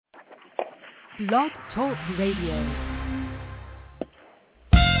Blog Talk Radio.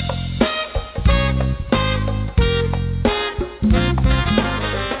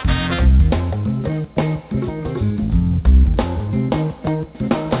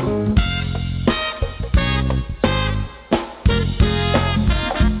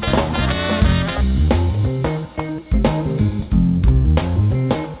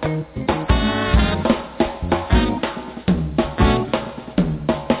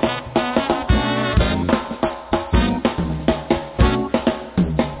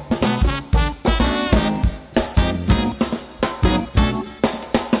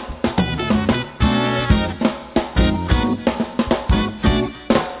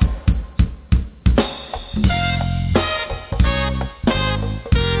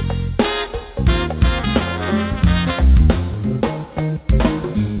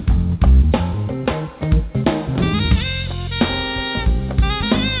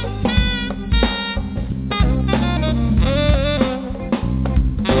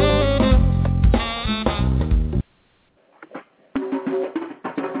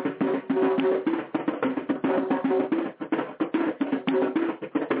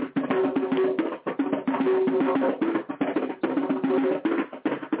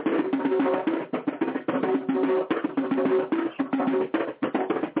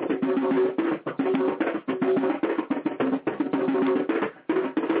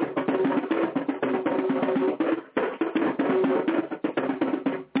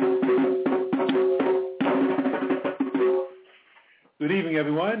 Good evening,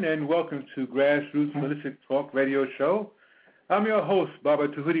 everyone, and welcome to Grassroots Holistic Talk Radio Show. I'm your host, Baba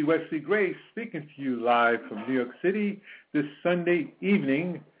Tahuti Wesley Grace, speaking to you live from New York City this Sunday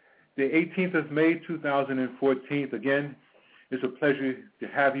evening, the 18th of May, 2014. Again, it's a pleasure to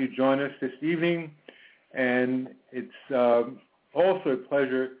have you join us this evening, and it's also a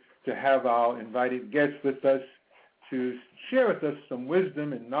pleasure to have our invited guests with us to share with us some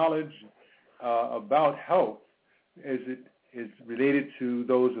wisdom and knowledge about health as it is related to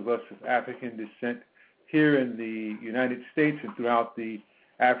those of us of African descent here in the United States and throughout the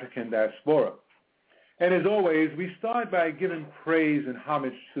African diaspora. And as always, we start by giving praise and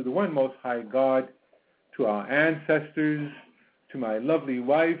homage to the one most high God, to our ancestors, to my lovely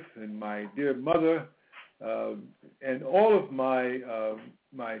wife and my dear mother, and all of my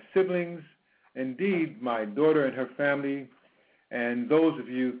siblings, indeed my daughter and her family, and those of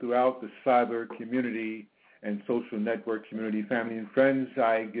you throughout the cyber community and social network community, family and friends.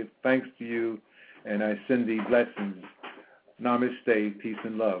 I give thanks to you, and I send thee blessings. Namaste, peace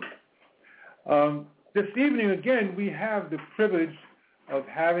and love. This evening, again, we have the privilege of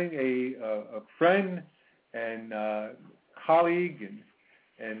having a friend and colleague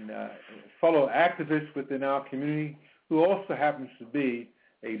and fellow activist within our community who also happens to be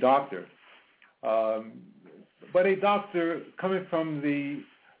a doctor. But a doctor coming from the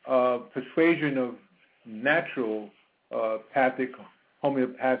persuasion of naturopathic,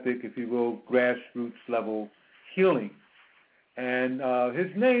 homeopathic, if you will, grassroots level healing. And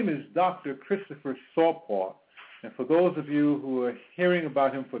his name is Dr. Christopher SaltPaw. And for those of you who are hearing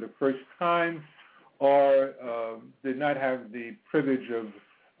about him for the first time or did not have the privilege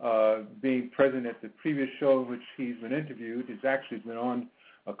of being present at the previous show in which he's been interviewed, he's actually been on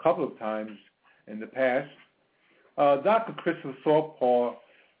a couple of times in the past. Dr. Christopher SaltPaw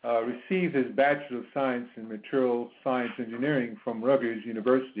received his Bachelor of Science in Material Science Engineering from Rutgers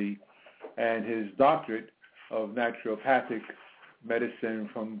University and his Doctorate of Naturopathic Medicine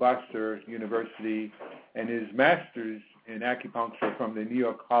from Bastyr University and his Master's in Acupuncture from the New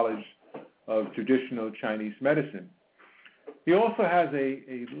York College of Traditional Chinese Medicine. He also has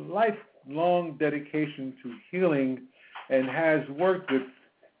a lifelong dedication to healing and has worked with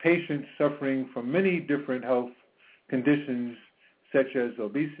patients suffering from many different health conditions such as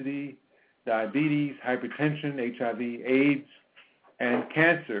obesity, diabetes, hypertension, HIV, AIDS, and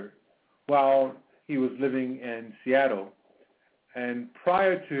cancer, while he was living in Seattle. And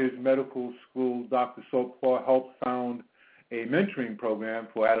prior to his medical school, Dr. SaltPaw helped found a mentoring program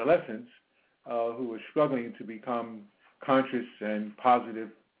for adolescents who were struggling to become conscious and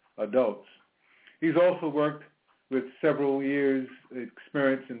positive adults. He's also worked with several years'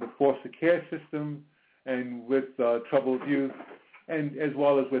 experience in the foster care system and with troubled youth, and as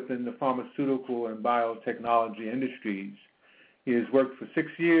well as within the pharmaceutical and biotechnology industries. He has worked for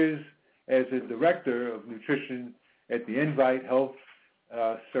 6 years as a director of nutrition at the InVite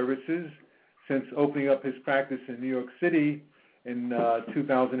HealthSince. Since opening up his practice in New York City in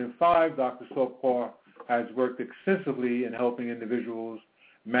 2005, Dr. SaltPaw has worked extensively in helping individuals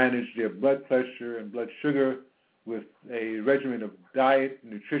manage their blood pressure and blood sugar with a regimen of diet,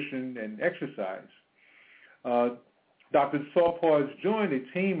 nutrition, and exercise. Dr. SaltPaw has joined a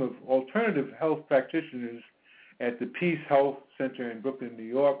team of alternative health practitioners at the Peace Health Center in Brooklyn, New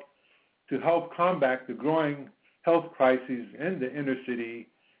York, to help combat the growing health crises in the inner city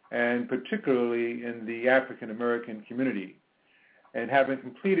and particularly in the African American community. And having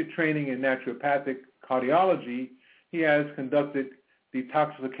completed training in Naturopathic Cardiology, he has conducted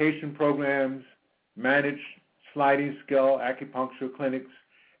detoxification programs, managed sliding scale acupuncture clinics,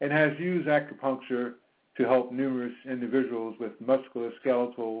 and has used acupuncture to help numerous individuals with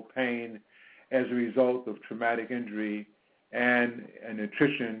musculoskeletal pain as a result of traumatic injury and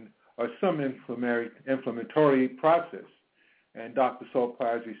nutrition or some inflammatory process. And Dr.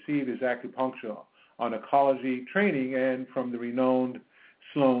 SaltPaw has received his Acupuncture Oncology training and from the renowned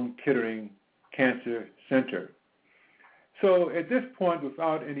Sloan Kettering Cancer Center. So at this point,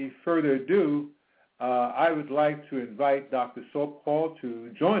 without any further ado, I would like to invite Dr. SaltPaw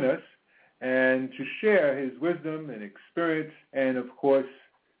to join us and to share his wisdom and experience, and of course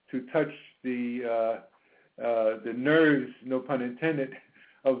to touch the nerves, no pun intended,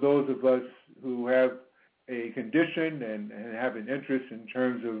 of those of us who have a condition and have an interest in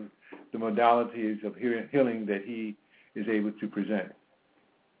terms of the modalities of healing that he is able to present.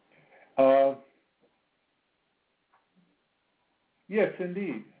 Yes,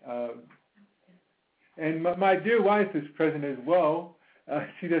 indeed. And my dear wife is present as well.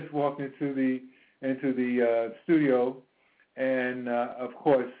 She just walked into the studio, and of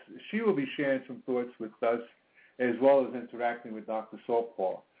course, she will be sharing some thoughts with us as well as interacting with Dr.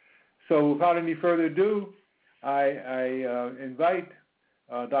 SaltPaw. So without any further ado, I invite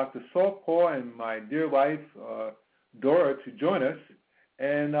Dr. SaltPaw and my dear wife, Dora, to join us.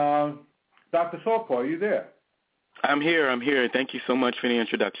 And Dr. SaltPaw, are you there? I'm here. Thank you so much for the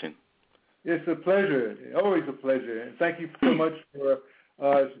introduction. It's a pleasure, always a pleasure. And thank you so much for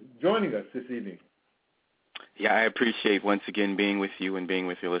joining us this evening. Yeah, I appreciate once again being with you and being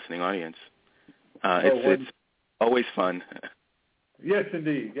with your listening audience. It's always fun. Yes,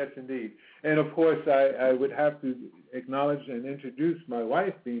 indeed. And of course, I would have to acknowledge and introduce my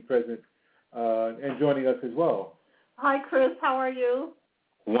wife being present and joining us as well. Hi, Chris. How are you?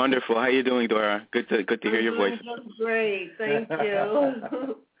 Wonderful. How are you doing, Dora? Good to hear your voice. Great. Thank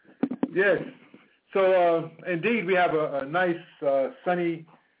you. Yes. So indeed, we have a nice sunny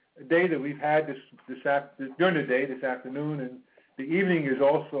day that we've had during the day this afternoon, and the evening is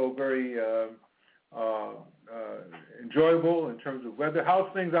also very enjoyable in terms of weather. How's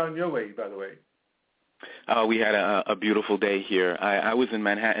things out in your way, by the way? We had a beautiful day here. I was in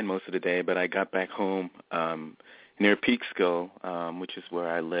Manhattan most of the day, but I got back home near Peekskill, which is where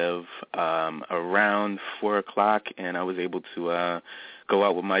I live, around 4 o'clock, and I was able to go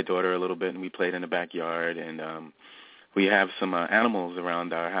out with my daughter a little bit, and we played in the backyard, and we have some animals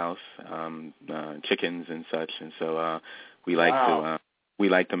around our house, chickens and such, and so we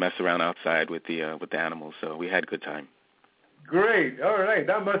like to mess around outside with the animals. So we had a good time. Great. All right.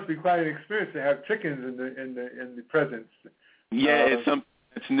 That must be quite an experience to have chickens in the presence. Yeah,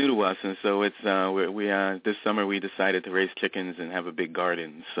 it's new to us, and so it's we this summer we decided to raise chickens and have a big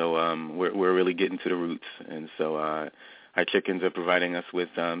garden. So we're really getting to the roots, and so our chickens are providing us with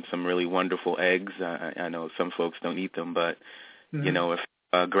some really wonderful eggs. I know some folks don't eat them, but you know,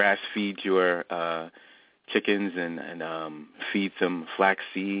 if grass feed your chickens and feed some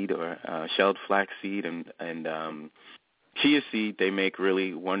flaxseed or shelled flaxseed and chia seed, they make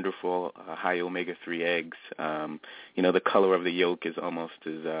really wonderful high omega-3 eggs. You know, the color of the yolk is almost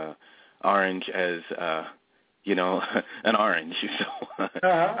as orange as an orange. So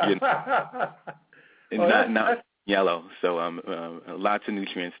not yellow. So lots of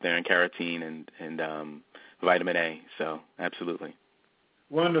nutrients there, and carotene and vitamin A. So absolutely.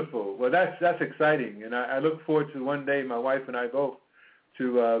 Wonderful. Well, that's exciting, and I look forward to one day, my wife and I both,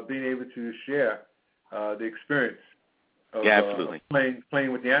 to being able to share the experience of absolutely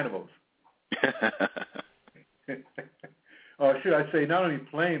playing with the animals. Or should I say, not only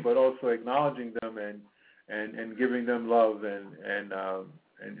playing, but also acknowledging them and giving them love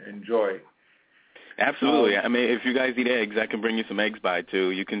and joy. Absolutely. I mean, if you guys eat eggs, I can bring you some eggs by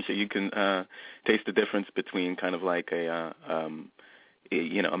too. You can taste the difference between kind of like a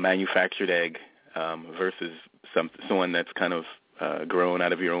manufactured egg versus someone that's kind of grown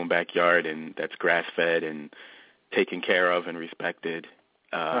out of your own backyard and that's grass fed and taken care of and respected,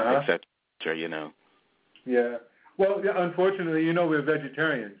 et cetera, you know. Yeah. Well, unfortunately, we're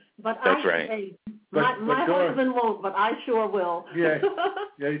vegetarians. But that's right. My husband won't, but I sure will. Yeah.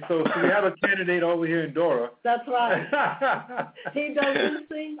 Yeah, so we have a candidate over here in Dora. That's right. He does his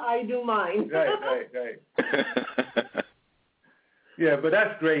thing, I do mine. Right. Yeah, but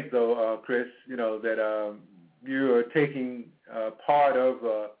that's great, though, Chris, that you are taking part of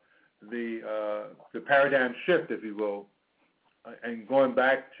the paradigm shift, if you will, and going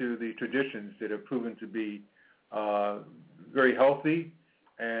back to the traditions that have proven to be very healthy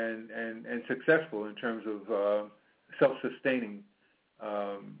and successful in terms of self-sustaining,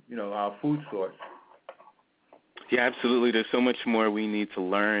 our food source. Yeah, absolutely. There's so much more we need to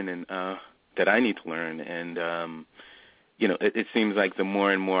learn, and that I need to learn, and it seems like the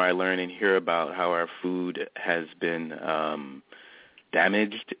more and more I learn and hear about how our food has been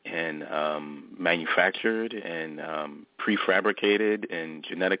damaged and manufactured and prefabricated and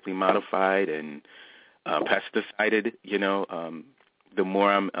genetically modified and pesticided, the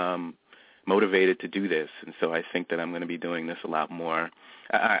more I'm motivated to do this. And so I think that I'm going to be doing this a lot more.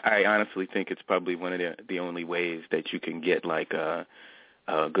 I honestly think it's probably one of the only ways that you can get like a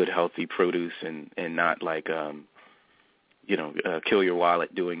good, healthy produce and not like, kill your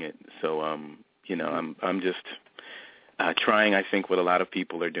wallet doing it. So, I'm just trying, I think, what a lot of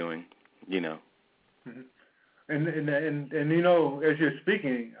people are doing, Mm-hmm. And as you're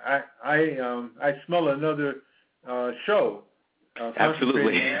speaking, I smell another show.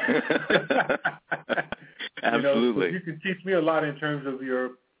 Absolutely. Absolutely. You can teach me a lot in terms of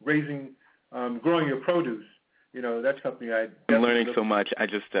your growing your produce. That's something I'm learning so much. I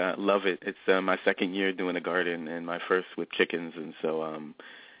just love it. It's my second year doing a garden and my first with chickens, and so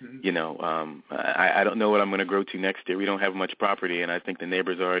I don't know what I'm going to grow to next year. We don't have much property, and I think the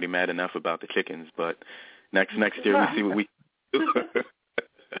neighbors are already mad enough about the chickens. But next year we see what we do.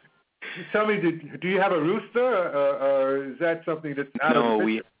 Tell me, do you have a rooster, or is that something that's out of the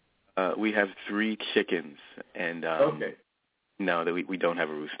picture? No, we have 3 chickens, and okay. No, we don't have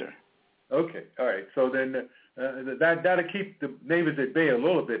a rooster. Okay, all right. So then that'll keep the neighbors at bay a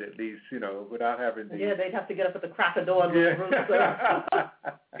little bit, at least, without having to. Yeah, they'd have to get up at the crack of dawn with the rooster.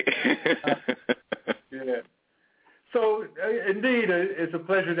 Yeah. So, indeed, it's a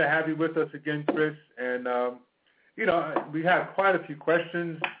pleasure to have you with us again, Chris. And, we have quite a few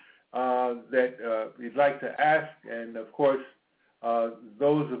questions that we'd like to ask. And, of course,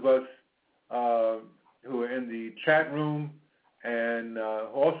 those of us who are in the chat room and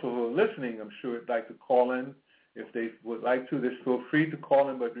also who are listening, I'm sure would like to call in. If they would like to, just feel free to call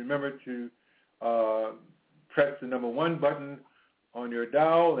in. But remember to press the number 1 button on your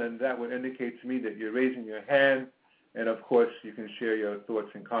dial, and that would indicate to me that you're raising your hand. And, of course, you can share your thoughts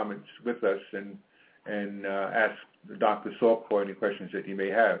and comments with us and ask Dr. SaltPaw any questions that you may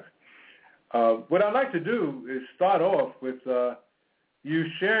have. What I'd like to do is start off with you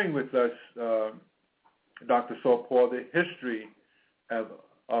sharing with us, Dr. SaltPaw, the history of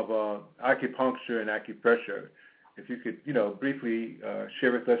acupuncture and acupressure. If you could, briefly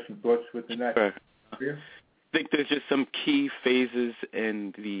share with us some thoughts within that. Sure. I think there's just some key phases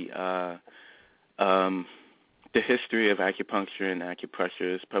in the history of acupuncture and acupressure.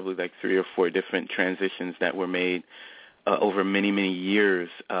 There's probably like 3 or 4 different transitions that were made over many, many years.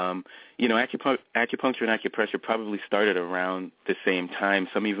 Acupuncture and acupressure probably started around the same time.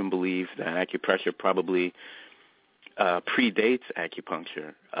 Some even believe that acupressure probably predates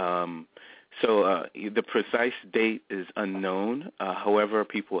acupuncture. So the precise date is unknown. However,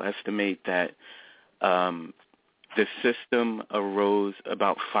 people estimate that the system arose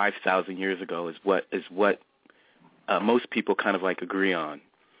about 5,000 years ago is what most people kind of like agree on.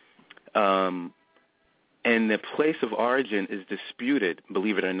 And the place of origin is disputed,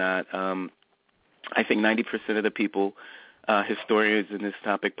 believe it or not. I think 90% of the people, historians in this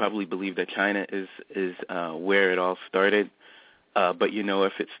topic, probably believe that China is where it all started. But,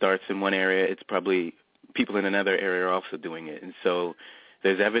 if it starts in one area, it's probably people in another area are also doing it. And so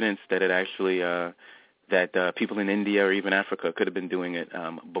there's evidence that it actually, that people in India or even Africa could have been doing it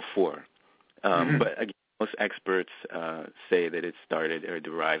before. But again, most experts say that it started or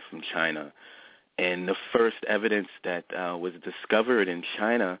derived from China. And the first evidence that was discovered in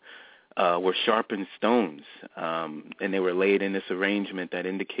China were sharpened stones, and they were laid in this arrangement that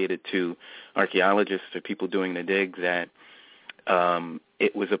indicated to archaeologists or people doing the dig that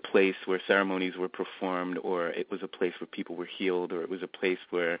it was a place where ceremonies were performed, or it was a place where people were healed, or it was a place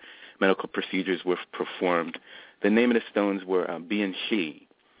where medical procedures were performed. The name of the stones were B and She.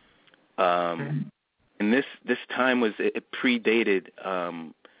 And this time it predated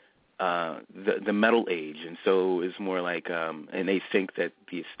the Metal Age, and so it was more like, and they think that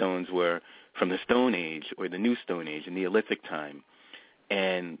the stones were from the Stone Age or the New Stone Age, in the Neolithic time,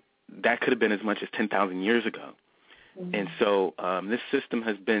 and that could have been as much as 10,000 years ago. And so this system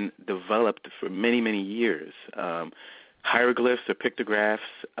has been developed for many, many years. Hieroglyphs or pictographs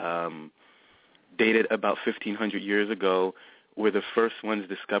dated about 1,500 years ago were the first ones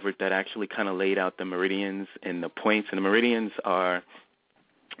discovered that actually kind of laid out the meridians and the points. And the meridians are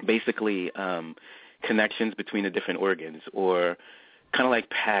basically connections between the different organs, or kind of like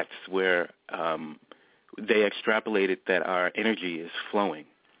paths where they extrapolated that our energy is flowing.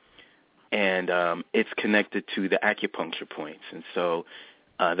 And it's connected to the acupuncture points. And so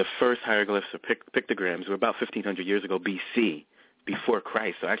the first hieroglyphs or pictograms were about 1,500 years ago BC, before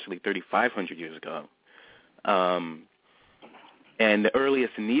Christ, so actually 3,500 years ago. And the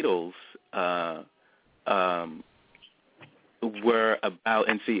earliest needles were about,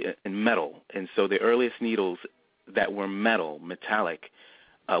 in metal. And so the earliest needles that were metallic,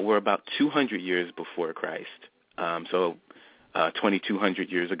 were about 200 years before Christ, so 2,200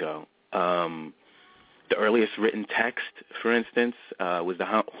 years ago. The earliest written text, for instance, was the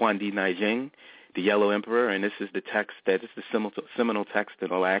Huangdi Naijing, the Yellow Emperor, and this is the text that is the seminal text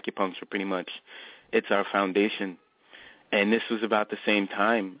in all acupuncture, pretty much. It's our foundation. And this was about the same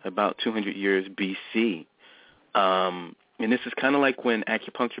time, about 200 years BC. And this is kind of like when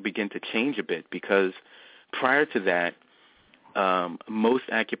acupuncture began to change a bit, because prior to that, most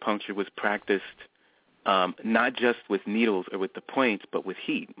acupuncture was practiced not just with needles or with the points, but with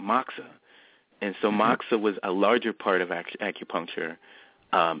heat, moxa. And so moxa was a larger part of acupuncture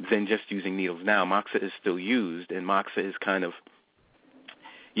than just using needles. Now, moxa is still used, and moxa is kind of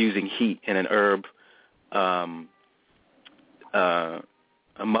using heat and an herb, a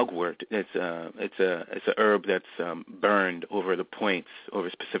mugwort. It's a herb that's burned over the points, over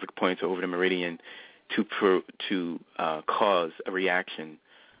specific points, over the meridian, to cause a reaction.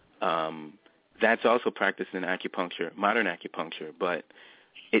 That's also practiced in acupuncture, modern acupuncture, but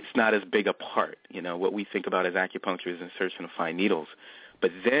it's not as big a part. What we think about as acupuncture is insertion of fine needles.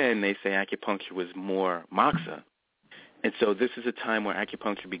 But then they say acupuncture was more moxa. And so this is a time where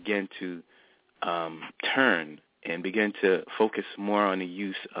acupuncture began to turn and begin to focus more on the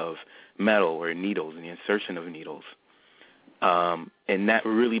use of metal or needles and the insertion of needles. And that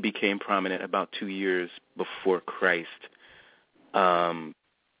really became prominent about 2 years before Christ.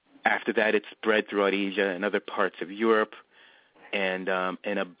 After that, it spread throughout Asia and other parts of Europe. And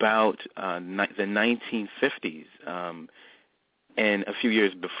about the 1950s, and a few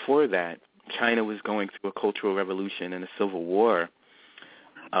years before that, China was going through a cultural revolution and a civil war,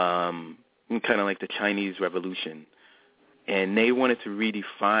 kind of like the Chinese Revolution. And they wanted to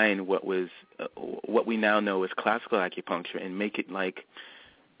redefine what we now know as classical acupuncture and make it like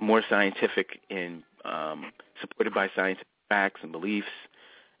more scientific and supported by scientific facts and beliefs.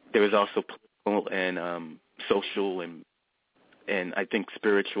 There was also political and social and I think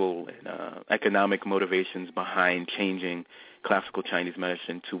spiritual and economic motivations behind changing classical Chinese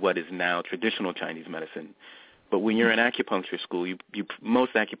medicine to what is now traditional Chinese medicine. But when you're in acupuncture school,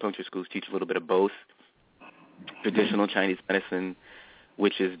 most acupuncture schools teach a little bit of both. Traditional Chinese medicine,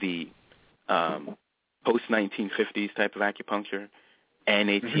 which is the post-1950s type of acupuncture, and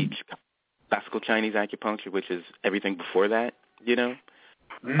they teach classical Chinese acupuncture, which is everything before that,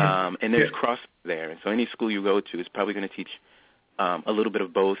 and there's cross there. And so any school you go to is probably going to teach a little bit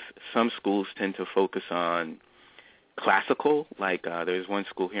of both. Some schools tend to focus on classical, like there's one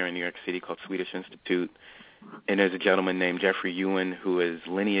school here in New York City called Swedish Institute, and there's a gentleman named Jeffrey Ewan whose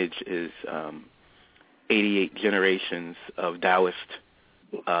lineage is 88 generations of Taoist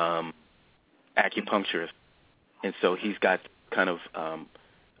acupuncturists. And so he's got kind of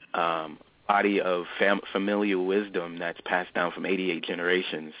body of familial wisdom that's passed down from 88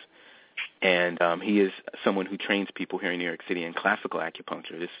 generations. And he is someone who trains people here in New York City in classical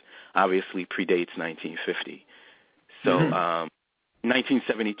acupuncture. This obviously predates 1950. So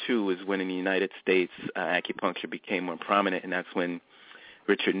 1972 was when in the United States acupuncture became more prominent, and that's when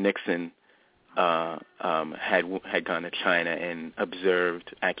Richard Nixon had gone to China and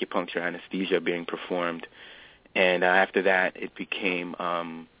observed acupuncture anesthesia being performed. And after that, it became,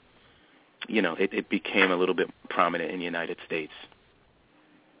 it became a little bit prominent in the United States.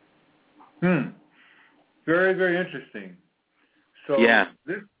 Very, very interesting. So yeah.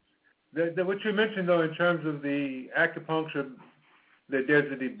 What you mentioned, though, in terms of the acupuncture, that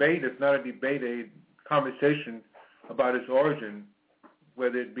there's a debate, if not a debate, a conversation about its origin,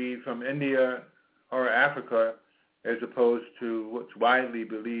 whether it be from India or Africa, as opposed to what's widely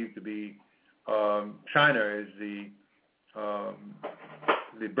believed to be China as the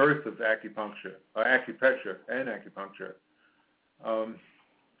birth of acupuncture, or acupressure and acupuncture.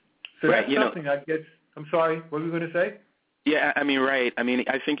 So right, that's something I guess. I'm sorry, what were you going to say? Yeah, I mean, right. I mean,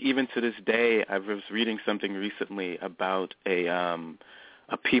 I think even to this day, I was reading something recently about a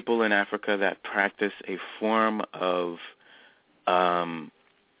people in Africa that practice a form of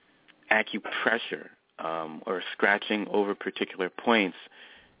acupressure or scratching over particular points,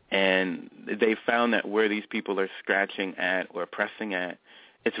 and they found that where these people are scratching at or pressing at,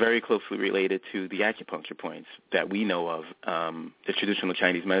 it's very closely related to the acupuncture points that we know of, the traditional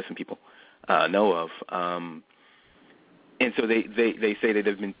Chinese medicine people know of. And so they say that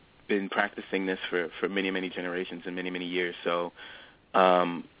they've been practicing this for many, many generations and many, many years. So,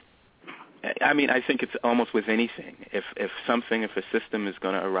 I mean, I think it's almost with anything. If a system is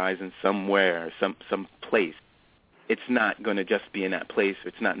going to arise in somewhere, some place, it's not going to just be in that place.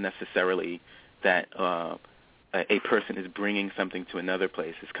 It's not necessarily that a person is bringing something to another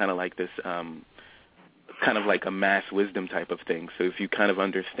place. It's kind of like this, kind of like a mass wisdom type of thing. So if you kind of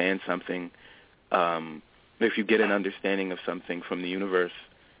understand something, if you get an understanding of something from the universe,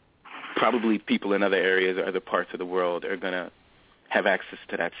 probably people in other areas or other parts of the world are going to have access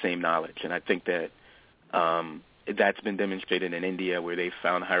to that same knowledge. And I think that that's been demonstrated in India, where they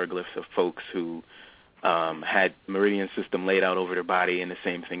found hieroglyphs of folks who had meridian system laid out over their body, and the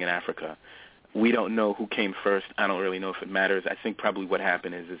same thing in Africa. We don't know who came first. I don't really know if it matters. I think probably what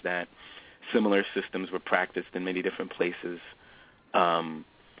happened is that similar systems were practiced in many different places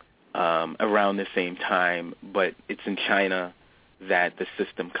around the same time, but it's in China that the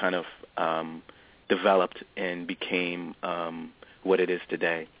system kind of developed and became what it is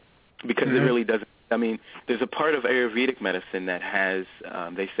today. Because it really doesn't, I mean, there's a part of Ayurvedic medicine that has,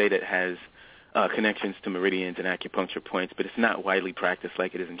 they say that has connections to meridians and acupuncture points, but it's not widely practiced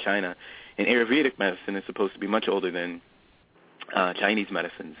like it is in China. And Ayurvedic medicine is supposed to be much older than Chinese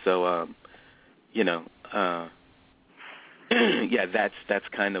medicine. So, yeah, that's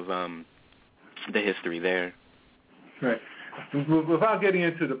kind of the history there. Right. Without getting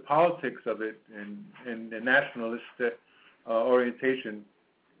into the politics of it and the nationalistic orientation,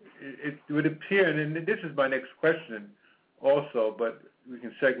 it would appear, and this is my next question also, but we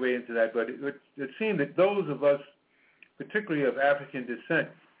can segue into that, but it seemed that those of us, particularly of African descent,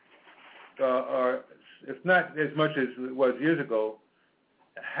 are, if not as much as it was years ago,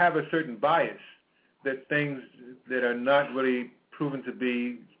 have a certain bias that things that are not really proven to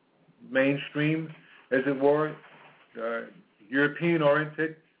be mainstream, as it were,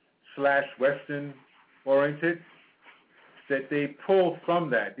 European-oriented / Western-oriented, that they pull from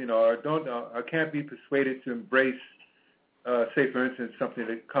that, or can't be persuaded to embrace, say, for instance, something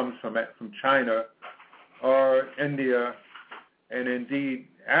that comes from China or India and indeed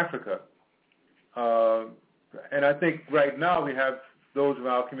Africa. And I think right now we have those of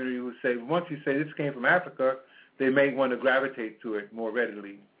our community who say, once you say this came from Africa, they may want to gravitate to it more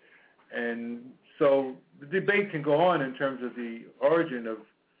readily. And so the debate can go on in terms of the origin of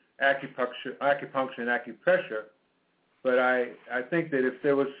acupuncture and acupressure, but I think that if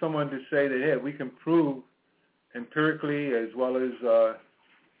there was someone to say that, hey, we can prove empirically as well as,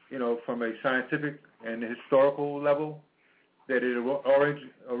 from a scientific and historical level that it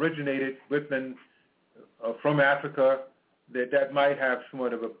originated within from Africa, that might have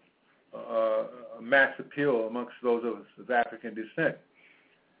somewhat of a mass appeal amongst those of us of African descent.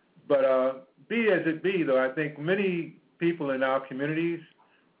 But be as it be, though, I think many people in our communities,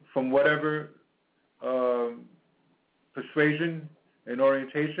 from whatever persuasion and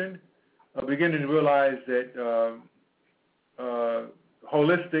orientation, are beginning to realize that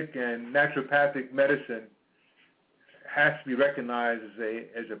holistic and naturopathic medicine has to be recognized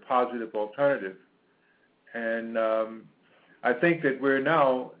as a positive alternative. And I think that we're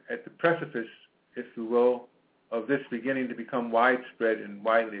now at the precipice, if you will, of this beginning to become widespread and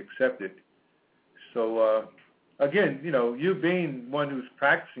widely accepted. So, again, you being one who's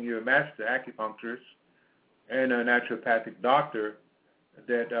practicing, you're a master acupuncturist and a naturopathic doctor,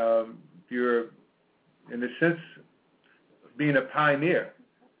 that you're, in a sense, being a pioneer.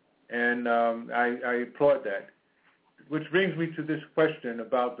 And I applaud that. Which brings me to this question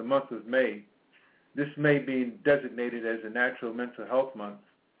about the month of May. This May being designated as a Natural Mental Health Month.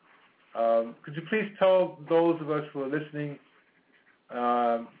 Could you please tell those of us who are listening,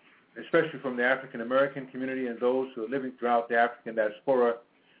 especially from the African American community and those who are living throughout the African diaspora,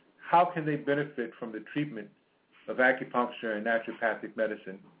 how can they benefit from the treatment of acupuncture and naturopathic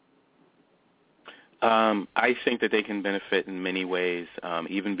medicine? I think that they can benefit in many ways,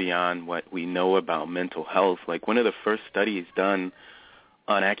 even beyond what we know about mental health. Like one of the first studies done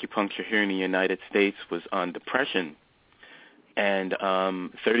on acupuncture here in the United States was on depression. And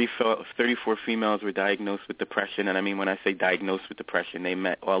 34 females were diagnosed with depression. And I mean, when I say diagnosed with depression, they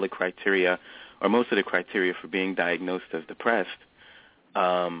met all the criteria or most of the criteria for being diagnosed as depressed.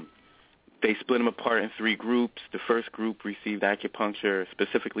 They split them apart in 3 groups. The first group received acupuncture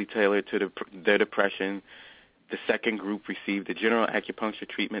specifically tailored to their depression. The second group received a general acupuncture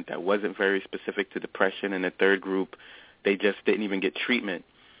treatment that wasn't very specific to depression. And the third group, they just didn't even get treatment.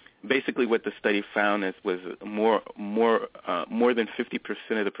 Basically, what the study found was more than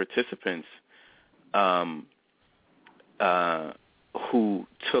 50% of the participants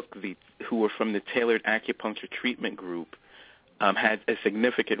who were from the tailored acupuncture treatment group had a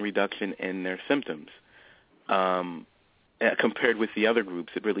significant reduction in their symptoms. Compared with the other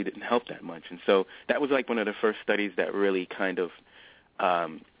groups, it really didn't help that much. And so that was like one of the first studies that really kind of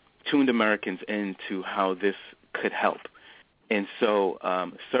tuned Americans into how this could help. And so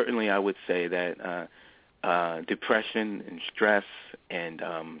certainly I would say that depression and stress and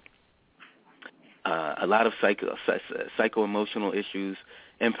a lot of psycho-emotional issues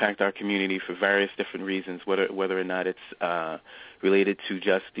impact our community for various different reasons, whether or not it's related to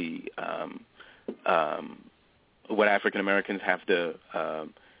just the what African Americans have to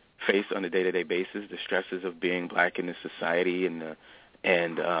face on a day-to-day basis, the stresses of being black in this society, and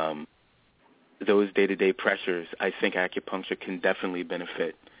those day-to-day pressures. I think acupuncture can definitely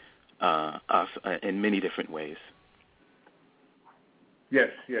benefit us in many different ways. Yes.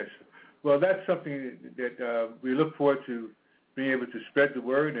 Well, that's something that we look forward to being able to spread the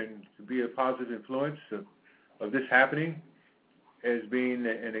word and to be a positive influence of this happening as being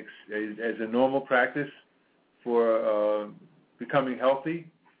as a normal practice for becoming healthy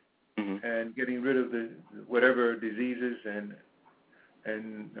and getting rid of the whatever diseases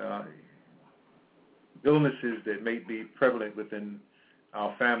and illnesses that may be prevalent within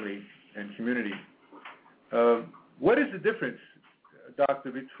our family and community. What is the difference,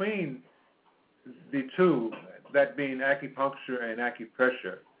 Doctor, between the two, that being acupuncture and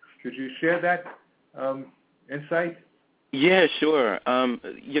acupressure? Could you share that insight? Yeah, sure.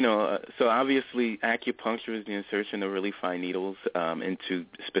 So obviously acupuncture is the insertion of really fine needles into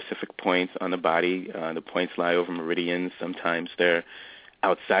specific points on the body. The points lie over meridians. Sometimes they're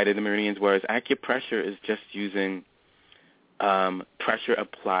outside of the meridians, whereas acupressure is just using pressure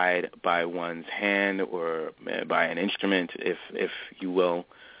applied by one's hand or by an instrument, if you will.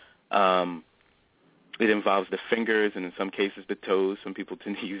 It involves the fingers and in some cases the toes. Some people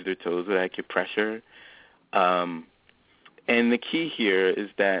tend to use their toes with acupressure. And the key here is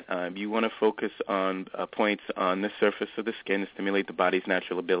that you want to focus on points on the surface of the skin to stimulate the body's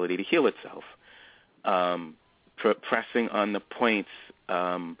natural ability to heal itself. Pressing on the points,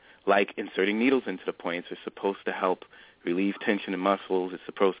 like inserting needles into the points, is supposed to help relieve tension in muscles. It's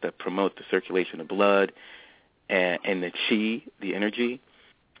supposed to promote the circulation of blood and the chi, the energy,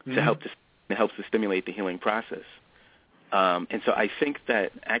 to help it helps to stimulate the healing process. And so I think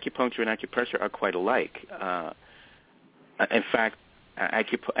that acupuncture and acupressure are quite alike. In fact,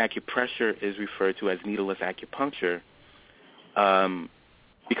 acupressure is referred to as needleless acupuncture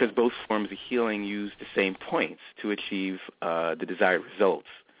because both forms of healing use the same points to achieve the desired results.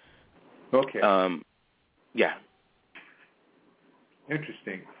 Okay. Yeah.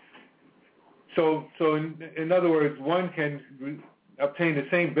 Interesting. So in other words, one can obtain the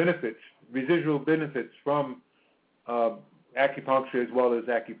same benefits, residual benefits from acupuncture as well as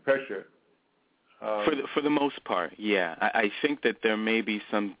acupressure. For the most part, yeah. I think that there may be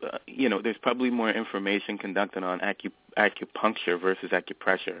some, there's probably more information conducted on acupuncture versus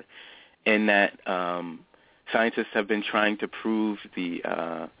acupressure, in that scientists have been trying to prove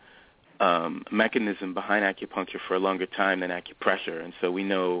the mechanism behind acupuncture for a longer time than acupressure. And so we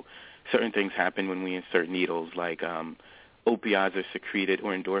know certain things happen when we insert needles, like opioids are secreted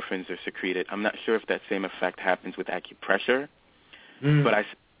or endorphins are secreted. I'm not sure if that same effect happens with acupressure, but I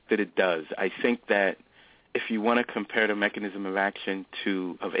think that it does. I think that if you want to compare the mechanism of action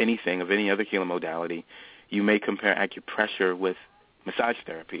of any other healing modality, you may compare acupressure with massage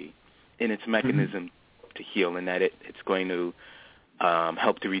therapy in its mechanism to heal, in that it's going to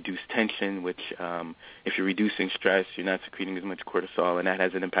help to reduce tension, which if you're reducing stress, you're not secreting as much cortisol, and that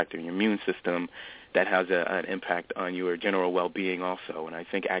has an impact on your immune system. That has an impact on your general well-being also. And I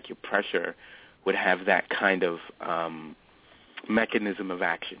think acupressure would have that kind of mechanism of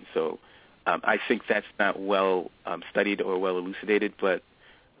action. So I think that's not well studied or well elucidated, but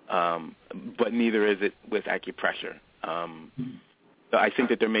neither is it with acupressure. So I think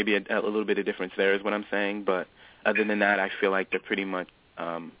that there may be a little bit of difference there is what I'm saying, but other than that, I feel like they're pretty much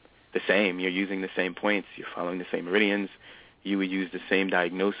the same. You're using the same points. You're following the same meridians. You would use the same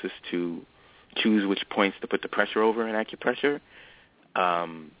diagnosis to choose which points to put the pressure over in acupressure.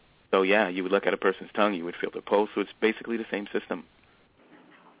 So, yeah, you would look at a person's tongue. You would feel their pulse. So it's basically the same system.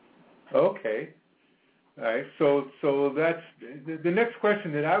 Okay. All right. So that's the next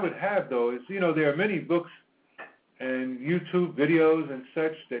question that I would have, though, is, there are many books and YouTube videos and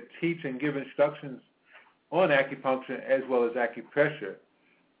such that teach and give instructions on acupuncture as well as acupressure.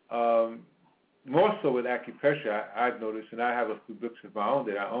 More so with acupressure, I've noticed, and I have a few books of my own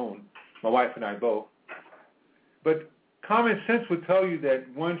that I own, my wife and I both. But common sense would tell you that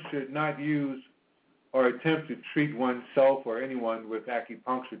one should not use or attempt to treat oneself or anyone with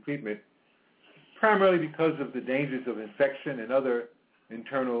acupuncture treatment, primarily because of the dangers of infection and other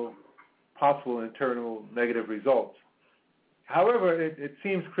possible internal negative results. However, it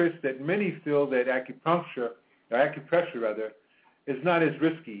seems, Chris, that many feel that acupressure is not as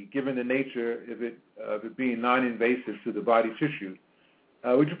risky given the nature of it being non-invasive to the body tissue.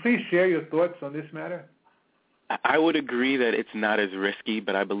 Would you please share your thoughts on this matter? I would agree that it's not as risky,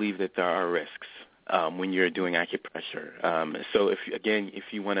 but I believe that there are risks when you're doing acupressure. So if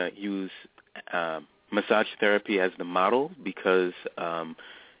you want to use massage therapy as the model, because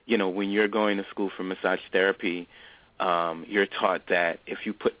when you're going to school for massage therapy, you're taught that if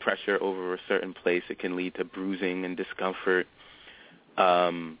you put pressure over a certain place, it can lead to bruising and discomfort.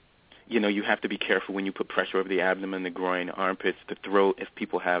 You have to be careful when you put pressure over the abdomen, the groin, armpits, the throat. If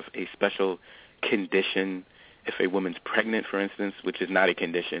people have a special condition, if a woman's pregnant, for instance, which is not a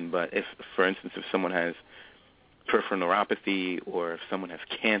condition, but if, for instance, if someone has peripheral neuropathy, or if someone has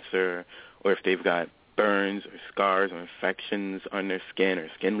cancer, or if they've got burns or scars or infections on their skin or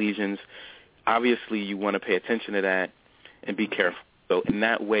skin lesions, obviously you want to pay attention to that and be careful. So in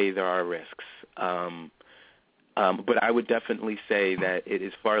that way, there are risks. But I would definitely say that it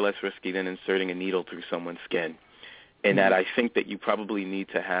is far less risky than inserting a needle through someone's skin, and that I think that you probably need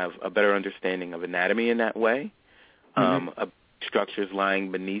to have a better understanding of anatomy in that way, of structures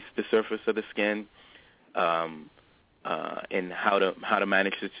lying beneath the surface of the skin, and how to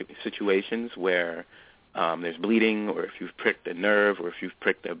manage situations where there's bleeding, or if you've pricked a nerve, or if you've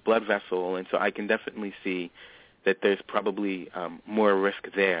pricked a blood vessel. And so I can definitely see that there's probably more risk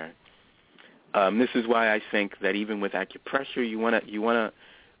there. This is why I think that even with acupressure, you want to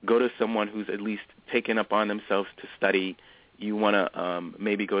go to someone who's at least taken up on themselves to study. You want to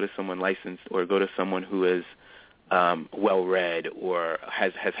maybe go to someone licensed, or go to someone who is well-read, or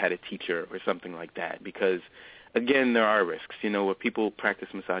has had a teacher or something like that. Because, again, there are risks. When people practice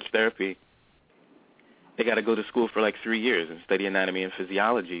massage therapy, they got to go to school for like 3 years and study anatomy and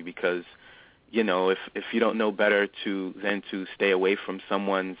physiology, because, if you don't know better than to stay away from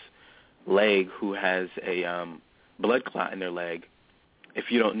someone's leg who has a blood clot in their leg, if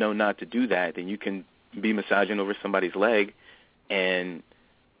you don't know not to do that, then you can be massaging over somebody's leg and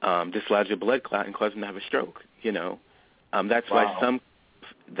dislodge a blood clot and cause them to have a stroke. That's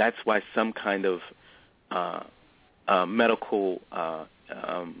why some kind of medical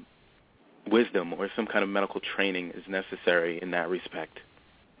wisdom or some kind of medical training is necessary in that respect.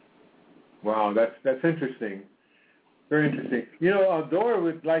 Wow, that's interesting. Very interesting. Dora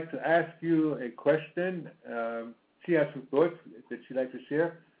would like to ask you a question. She has some thoughts that she'd like to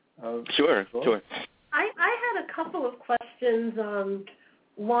share. Sure. I had a couple of questions.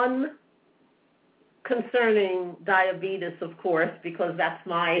 One concerning diabetes, of course, because that's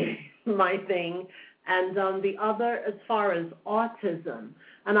my thing, and the other as far as autism.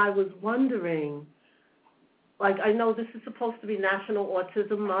 And I was wondering, I know this is supposed to be National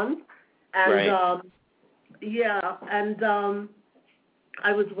Autism Month, and right.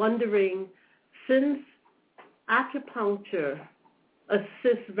 I was wondering, since acupuncture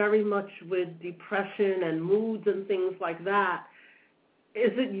assists very much with depression and moods and things like that,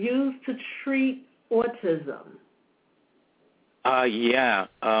 is it used to treat autism? Yeah.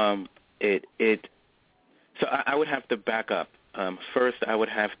 So I would have to back up. First, I would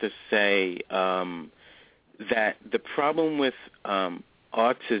have to say that the problem with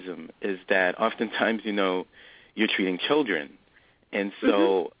autism is that oftentimes, you're treating children. And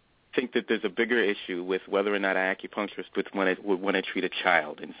so I think that there's a bigger issue with whether or not an acupuncturist would want to treat a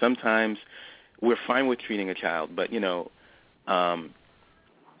child. And sometimes we're fine with treating a child, but,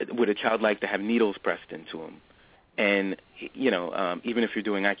 would a child like to have needles pressed into them? And, even if you're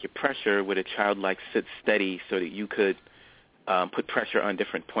doing acupressure, would a child like sit steady so that you could put pressure on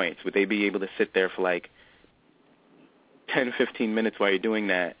different points? Would they be able to sit there for 10, 15 minutes while you're doing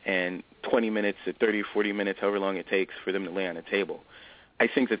that, and 20 minutes or 30 or 40 minutes, however long it takes for them to lay on a table? I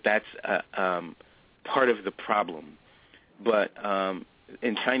think that that's part of the problem. But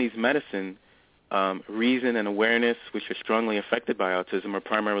in Chinese medicine, reason and awareness, which are strongly affected by autism, are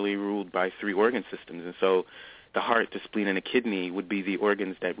primarily ruled by 3 organ systems. And so the heart, the spleen, and the kidney would be the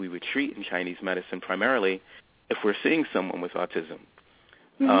organs that we would treat in Chinese medicine primarily if we're seeing someone with autism.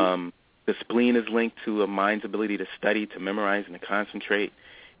 The spleen is linked to a mind's ability to study, to memorize, and to concentrate.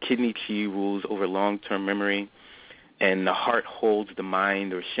 Kidney qi rules over long-term memory, and the heart holds the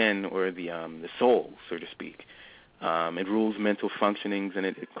mind, or shen, or the soul, so to speak. It rules mental functionings, and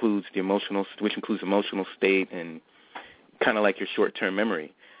it includes which includes emotional state and kind of like your short-term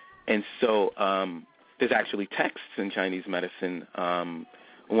memory. And so there's actually texts in Chinese medicine.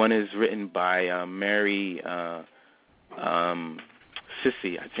 One is written by Mary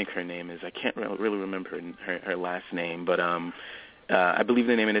Sissy, I think her name is. I can't really remember her last name, but I believe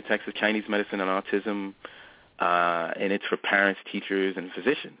the name of the text is Chinese Medicine and Autism, and it's for parents, teachers, and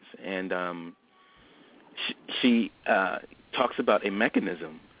physicians. And she talks about a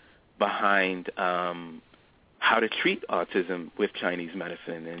mechanism behind how to treat autism with Chinese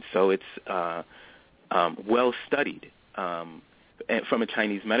medicine. And so it's well studied from a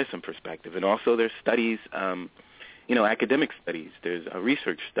Chinese medicine perspective. And also there's studies, academic studies. There's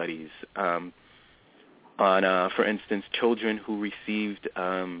research studies on, for instance, children who received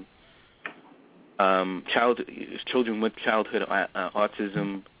children with childhood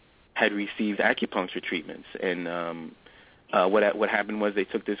autism had received acupuncture treatments. And what happened was they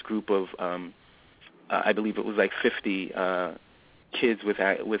took this group of, I believe it was like 50 kids with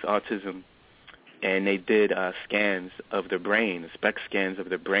autism, and they did scans of their brain, SPECT scans of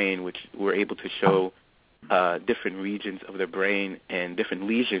their brain, which were able to show different regions of their brain and different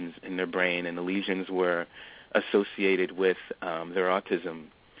lesions in their brain, and the lesions were associated with their autism.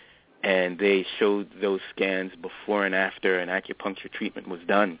 And they showed those scans before and after an acupuncture treatment was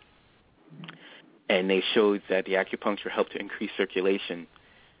done. And they showed that the acupuncture helped to increase circulation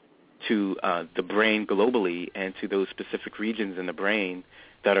to the brain globally and to those specific regions in the brain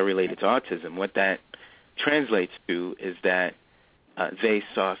that are related to autism. What that translates to is that they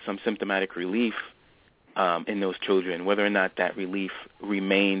saw some symptomatic relief in those children. Whether or not that relief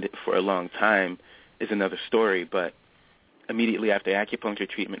remained for a long time is another story, but immediately after acupuncture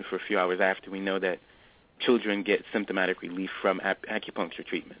treatment, for a few hours after, we know that children get symptomatic relief from acupuncture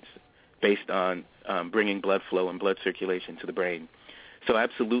treatments based on bringing blood flow and blood circulation to the brain. So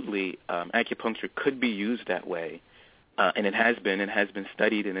absolutely, acupuncture could be used that way, and it has been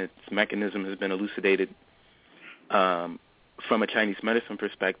studied, and its mechanism has been elucidated from a Chinese medicine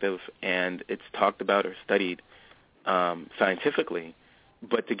perspective, and it's talked about or studied scientifically.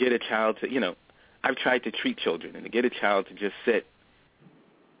 But to get a child to, I've tried to treat children, and to get a child to just sit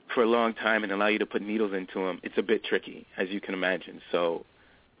for a long time and allow you to put needles into them, it's a bit tricky, as you can imagine. So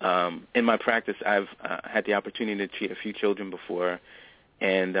in my practice, I've had the opportunity to treat a few children before,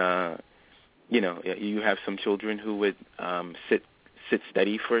 and, you have some children who would sit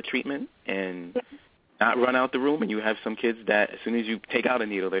steady for a treatment and not run out the room, and you have some kids that as soon as you take out a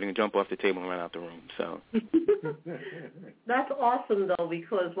needle, they're going to jump off the table and run out the room. So that's awesome, though,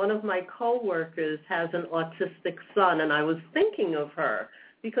 because one of my coworkers has an autistic son, and I was thinking of her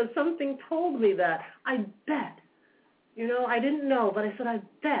because something told me that I bet, I didn't know, but I said I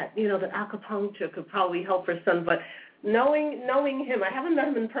bet, that acupuncture could probably help her son. But knowing him, I haven't met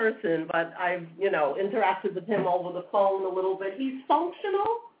him in person, but I've interacted with him over the phone a little bit. He's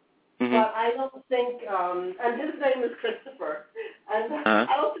functional. Mm-hmm. But I don't think, and his name is Christopher, and I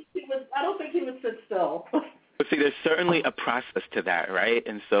don't think he would sit still. But see, there's certainly a process to that, right?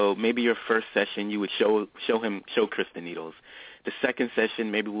 And so maybe your first session you would show Chris the needles. The second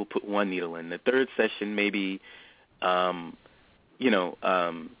session, maybe we'll put one needle in. The third session, maybe,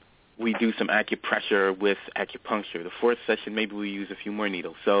 we do some acupressure with acupuncture. The fourth session, maybe we use a few more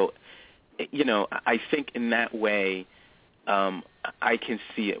needles. So, I think in that way, I can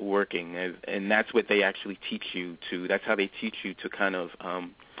see it working, and that's what they actually teach you to. That's how they teach you to kind of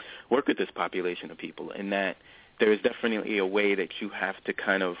work with this population of people, in that there is definitely a way that you have to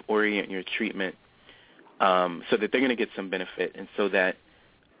kind of orient your treatment so that they're going to get some benefit, and so that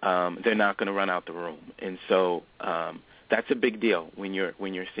they're not going to run out the room. And so that's a big deal when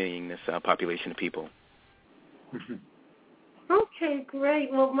you're seeing this population of people. Okay,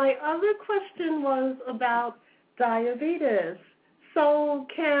 great. Well, my other question was about diabetes. So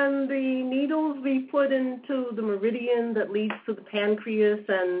can the needles be put into the meridian that leads to the pancreas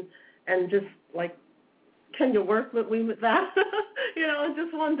and just like, can you work with me with that? I'm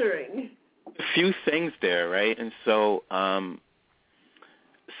just wondering. A few things there, right? And so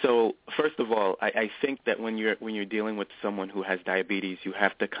first of all, I think that when you're dealing with someone who has diabetes, you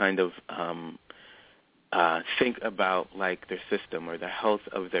have to kind of think about like their system or the health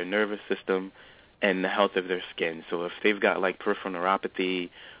of their nervous system and the health of their skin. So if they've got like peripheral neuropathy,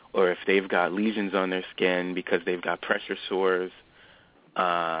 or if they've got lesions on their skin because they've got pressure sores,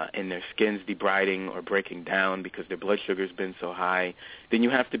 and their skin's debriding or breaking down because their blood sugar's been so high, then you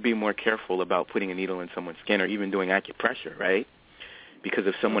have to be more careful about putting a needle in someone's skin or even doing acupressure, right? Because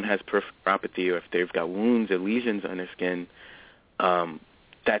if someone has peripheral neuropathy or if they've got wounds or lesions on their skin,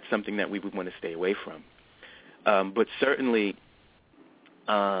 that's something that we would want to stay away from. But certainly,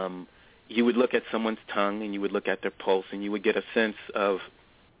 you would look at someone's tongue and you would look at their pulse and you would get a sense of,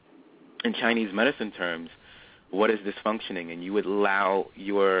 in Chinese medicine terms, what is dysfunctioning, and you would allow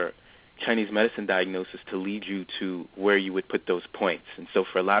your Chinese medicine diagnosis to lead you to where you would put those points. And so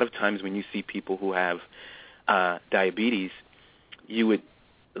for a lot of times when you see people who have diabetes, you would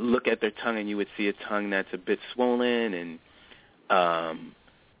look at their tongue and you would see a tongue that's a bit swollen and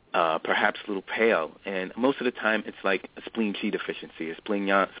perhaps a little pale. And most of the time it's like a spleen qi deficiency, a spleen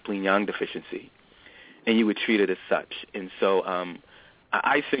yang deficiency, and you would treat it as such. And so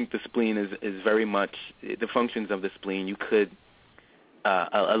I think the spleen is very much the functions of the spleen. You could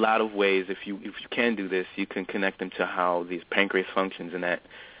a lot of ways, if you can do this, you can connect them to how these pancreas functions, and that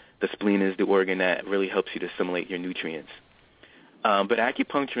the spleen is the organ that really helps you to assimilate your nutrients. But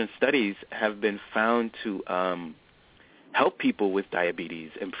acupuncture and studies have been found to help people with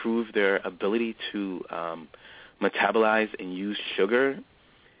diabetes improve their ability to metabolize and use sugar.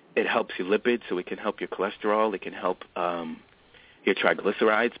 It helps your lipids, so it can help your cholesterol. It can help your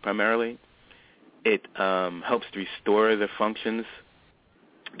triglycerides primarily. It helps to restore the functions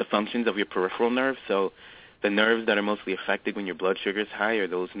of your peripheral nerves. So the nerves that are mostly affected when your blood sugar is high are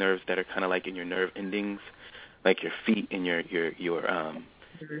those nerves that are kind of like in your nerve endings, like your feet and your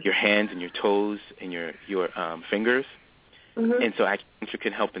hands and your toes and your fingers. Mm-hmm. And so acupuncture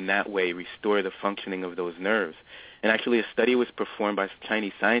can help in that way restore the functioning of those nerves. And actually a study was performed by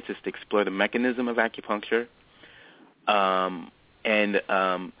Chinese scientists to explore the mechanism of acupuncture.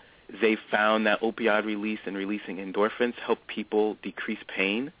 They found that opioid release and releasing endorphins help people decrease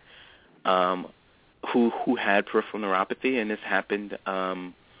pain who had peripheral neuropathy. And this happened,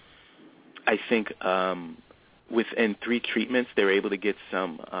 I think, within 3 treatments. They were able to get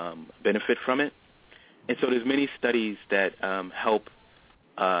some benefit from it. And so there's many studies that help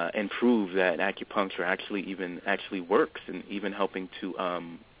and prove that acupuncture actually works, and even helping to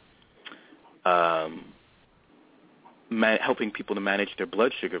helping people to manage their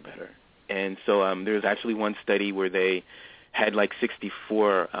blood sugar better. And so there's actually one study where they had like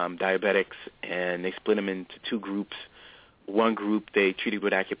 64 diabetics, and they split them into 2 groups. One group they treated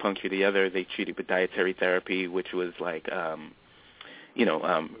with acupuncture, the other they treated with dietary therapy, which was like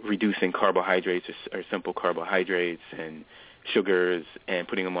reducing carbohydrates or simple carbohydrates and sugars, and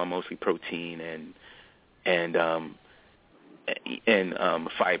putting them on mostly protein and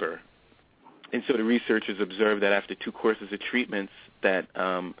fiber. And so the researchers observed that after 2 courses of treatments, that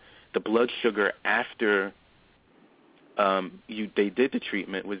the blood sugar after they did the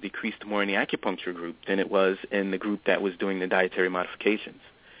treatment was decreased more in the acupuncture group than it was in the group that was doing the dietary modifications.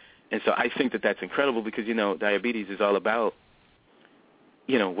 And so I think that that's incredible because, diabetes is all about,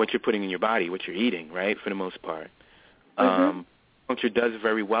 what you're putting in your body, what you're eating, right, for the most part. Acupuncture does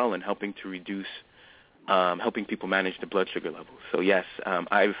very well in helping to reduce, helping people manage the blood sugar levels. So, yes,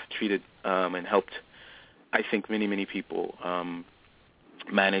 I've treated and helped, I think, many, many people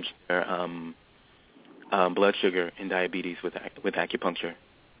manage their blood sugar and diabetes with acupuncture.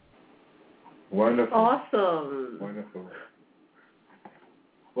 Wonderful. Awesome. Wonderful.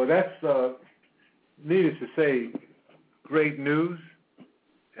 Well, that's, needless to say, great news,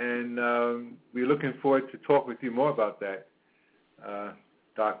 and we're looking forward to talk with you more about that,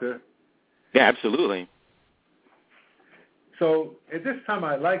 Doctor. Yeah, absolutely. So at this time,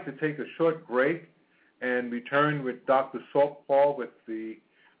 I'd like to take a short break and return with Dr. SaltPaw with the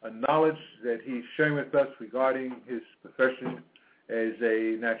knowledge that he's sharing with us regarding his profession as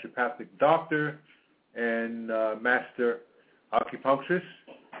a naturopathic doctor and master acupuncturist.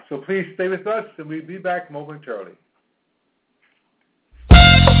 So please stay with us, and we'll be back momentarily.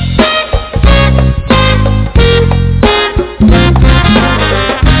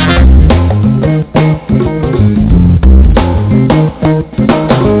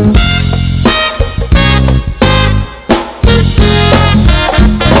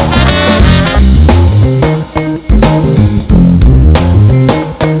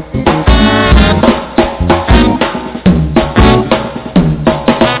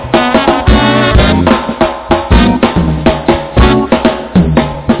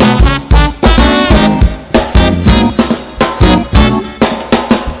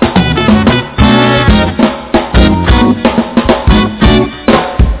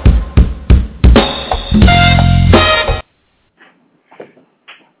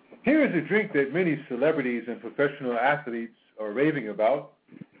 That many celebrities and professional athletes or raving about.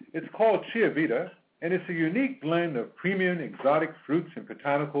 It's called Chia Vita, and it's a unique blend of premium exotic fruits and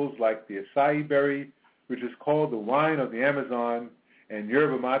botanicals like the acai berry, which is called the wine of the Amazon, and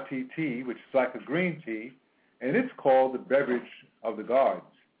yerba mate tea, which is like a green tea, and it's called the beverage of the gods.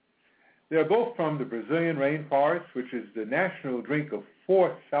 They're both from the Brazilian rainforest, which is the national drink of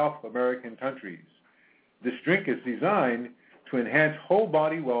 4 South American countries. This drink is designed to enhance whole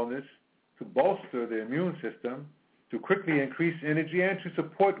body wellness, to bolster the immune system, to quickly increase energy, and to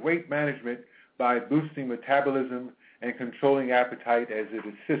support weight management by boosting metabolism and controlling appetite as it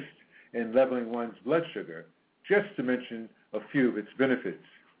assists in leveling one's blood sugar, just to mention a few of its benefits.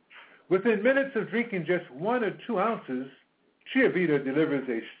 Within minutes of drinking just 1 or 2 ounces, Chia Vita delivers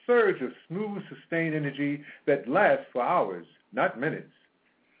a surge of smooth, sustained energy that lasts for hours, not minutes.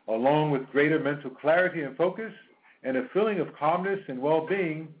 Along with greater mental clarity and focus and a feeling of calmness and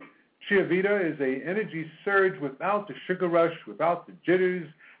well-being, Chia Vita is an energy surge without the sugar rush, without the jitters,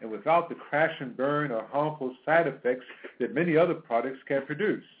 and without the crash and burn or harmful side effects that many other products can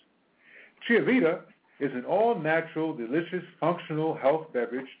produce. Chia Vita is an all-natural, delicious, functional health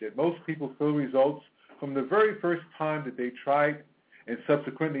beverage that most people feel results from the very first time that they try it, and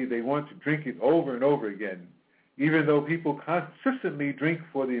subsequently they want to drink it over and over again. Even though people consistently drink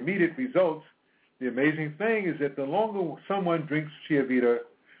for the immediate results, the amazing thing is that the longer someone drinks Chia Vita,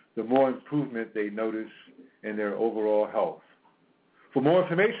 the more improvement they notice in their overall health. For more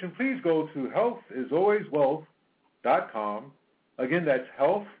information, please go to healthisalwayswealth.com. Again, that's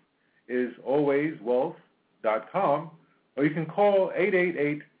healthisalwayswealth.com, or you can call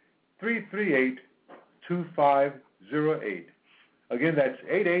 888-338-2508. Again, that's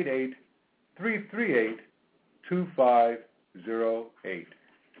 888-338-2508.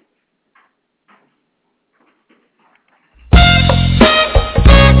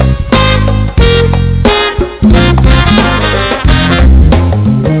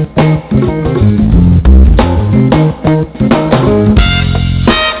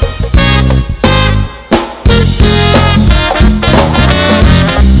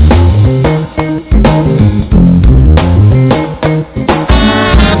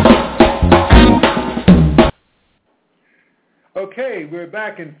 Okay, we're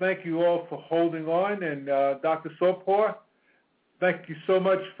back, and thank you all for holding on. And Dr. SaltPaw, thank you so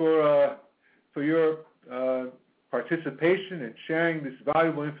much for your participation and sharing this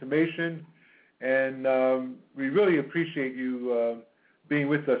valuable information. And we really appreciate you being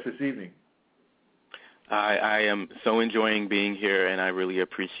with us this evening. I am so enjoying being here, and I really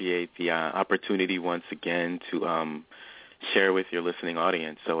appreciate the opportunity once again to share with your listening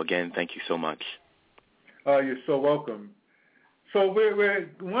audience. So again, thank you so much. You're so welcome. So we're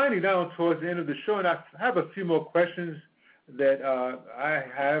winding down towards the end of the show, and I have a few more questions that I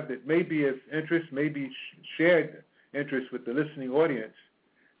have that may be of interest, may be shared interest with the listening audience.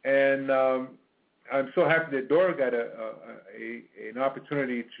 And I'm so happy that Dora got an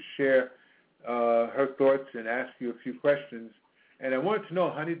opportunity to share her thoughts and ask you a few questions. And I wanted to know,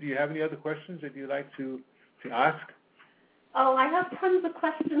 honey, do you have any other questions that you'd like to ask? Oh, I have tons of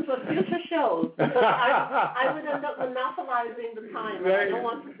questions for future shows. I would end up monopolizing the time, and I don't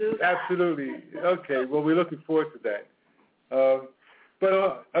want to do that. Absolutely. Okay, well, we're looking forward to that.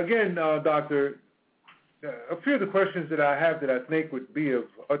 But again, Doctor, a few of the questions that I have that I think would be of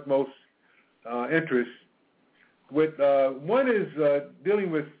utmost interest. One is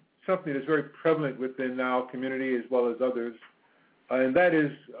dealing with something that's very prevalent within our community as well as others, and that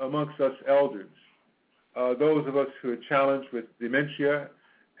is amongst us elders. Those of us who are challenged with dementia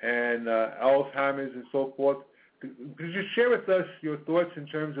and Alzheimer's and so forth. Could you share with us your thoughts in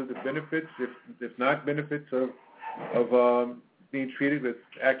terms of the benefits, if not benefits, of being treated with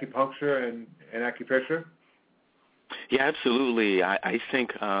acupuncture and acupressure? Yeah, absolutely. I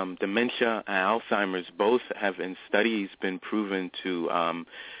think dementia and Alzheimer's both have in studies been proven to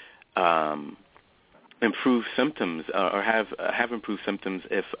improve symptoms or have improved symptoms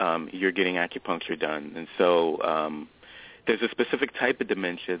if you're getting acupuncture done. And so there's a specific type of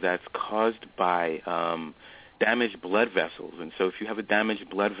dementia that's caused by damaged blood vessels. And so if you have a damaged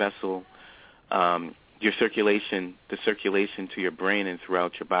blood vessel, the circulation to your brain and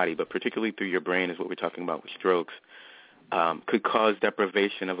throughout your body, but particularly through your brain is what we're talking about with strokes, could cause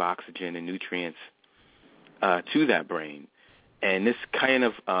deprivation of oxygen and nutrients to that brain. And this kind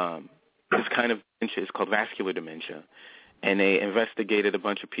of dementia is called vascular dementia. And they investigated a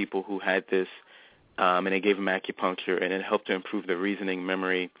bunch of people who had this, and they gave them acupuncture, and it helped to improve their reasoning,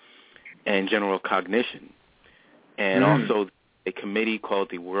 memory, and general cognition. And also a committee called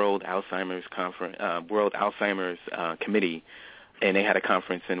the World Alzheimer's Committee, and they had a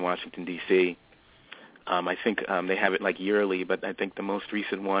conference in Washington, D.C., I think they have it like yearly, but I think the most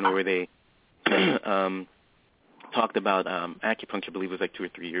recent one where they talked about acupuncture, I believe it was like 2 or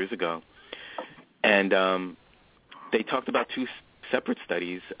 3 years ago. And they talked about 2 separate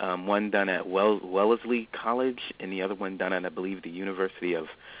studies, one done at Wellesley College and the other one done at, I believe, the University of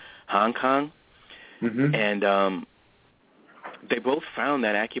Hong Kong. Mm-hmm. And they both found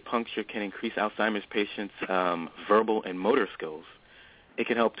that acupuncture can increase Alzheimer's patients' verbal and motor skills. It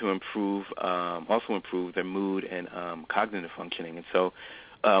can help to also improve their mood and cognitive functioning. And so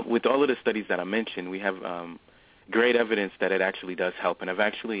with all of the studies that I mentioned, we have great evidence that it actually does help. And I've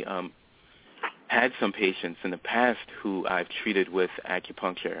actually had some patients in the past who I've treated with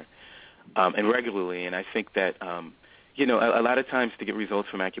acupuncture and regularly, and I think that, a lot of times to get results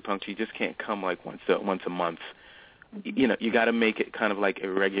from acupuncture, you just can't come like once a month. You got to make it kind of like a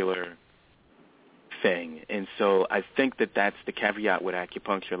regular thing. And so I think that that's the caveat with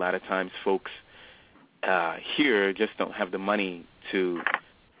acupuncture. A lot of times folks here just don't have the money to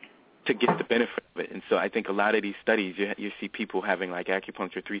get the benefit of it. And so I think a lot of these studies, you see people having like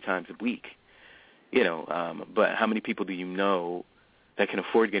acupuncture 3 times a week, but how many people do you know that can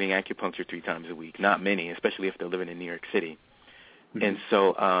afford getting acupuncture 3 times a week? Not many, especially if they're living in New York City. Mm-hmm.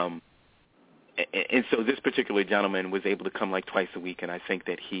 And so this particular gentleman was able to come like twice a week, and I think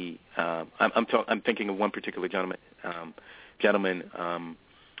that he I'm thinking of one particular gentleman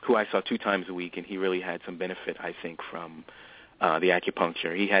who I saw 2 times a week, and he really had some benefit, I think, from the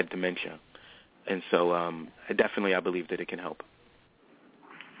acupuncture. He had dementia, and so I believe that it can help.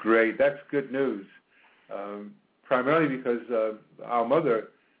 Great, that's good news. Primarily because our mother,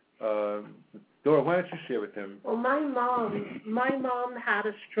 Dora, why don't you share with him? Well, my mom had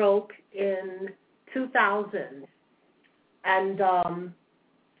a stroke in 2000, and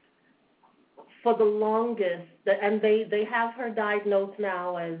for the longest, and they have her diagnosed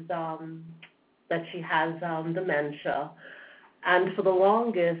now as that she has dementia, and for the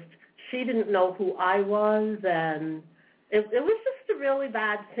longest, she didn't know who I was, and it was just a really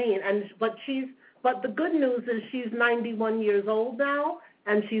bad scene. But the good news is she's 91 years old now,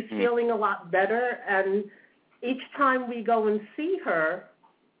 and she's feeling a lot better. And each time we go and see her,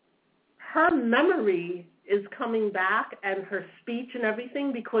 her memory is coming back and her speech and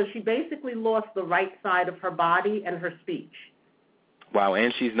everything, because she basically lost the right side of her body and her speech. Wow,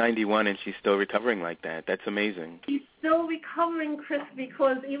 and she's 91 and she's still recovering like that. That's amazing. She's still recovering, Chris,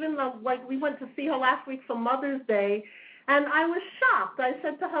 because even though, we went to see her last week for Mother's Day, and I was shocked. I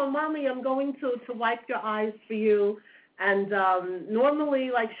said to her, Mommy, I'm going to wipe your eyes for you. And normally,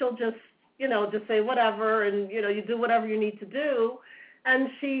 she'll just say whatever, and, you do whatever you need to do. And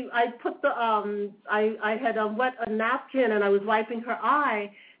I put I had wet a napkin, and I was wiping her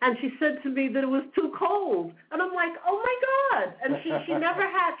eye, and she said to me that it was too cold. And I'm like, oh, my God. And she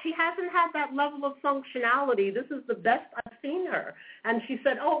hasn't had that level of functionality. This is the best I've seen her. And she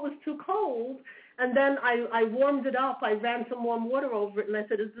said, oh, it was too cold. And then I warmed it up. I ran some warm water over it, and I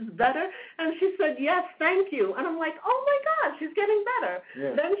said, is this better? And she said, yes, thank you. And I'm like, oh, my God, she's getting better.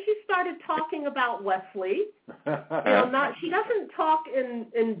 Yeah. Then she started talking about Wesley. She doesn't talk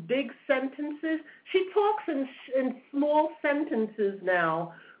in big sentences. She talks in small sentences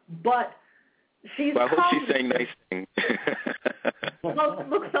now, but she's I hope she's saying nice things. Well,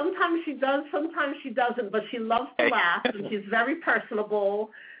 look, sometimes she does, sometimes she doesn't, but she loves to laugh, and she's very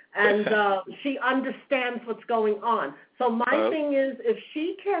personable. And she understands what's going on. So my thing is, if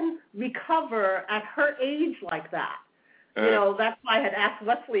she can recover at her age like that, that's why I had asked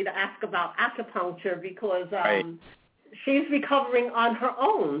Wesley to ask about acupuncture, because she's recovering on her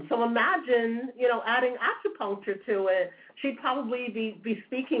own. So imagine, adding acupuncture to it, she'd probably be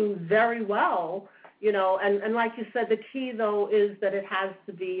speaking very well, and like you said, the key, though, is that it has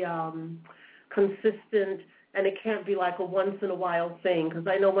to be consistent. And it can't be like a once-in-a-while thing, because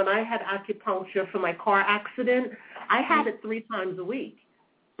I know when I had acupuncture for my car accident, I had it 3 times a week.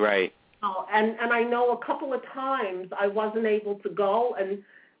 Right. And I know a couple of times I wasn't able to go, and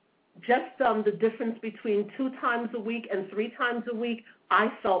just the difference between 2 times a week and 3 times a week, I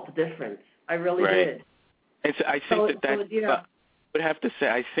felt the difference. I really did. And so I think I would have to say,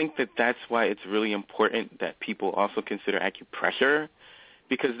 I think that that's why it's really important that people also consider acupressure,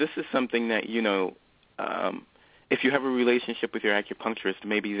 because this is something that, if you have a relationship with your acupuncturist,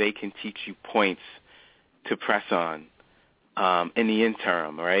 maybe they can teach you points to press on in the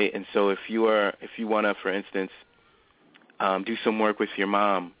interim, right? And so if you want to, for instance, do some work with your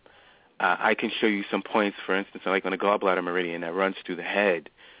mom, I can show you some points, for instance, like on the gallbladder meridian that runs through the head,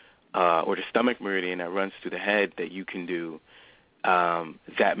 or the stomach meridian that runs through the head that you can do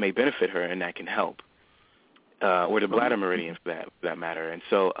that may benefit her and that can help, or the bladder meridian for that matter. And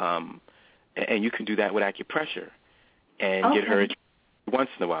so And you can do that with acupressure and get her once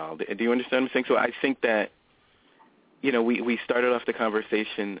in a while. Do you understand what I'm saying? So I think that, we started off the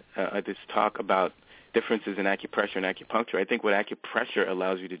conversation, this talk about differences in acupressure and acupuncture. I think what acupressure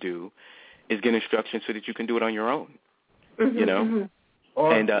allows you to do is get instructions so that you can do it on your own,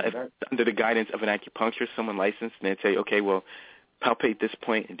 And if under the guidance of an acupuncturist, someone licensed, and they'd say, okay, well, palpate this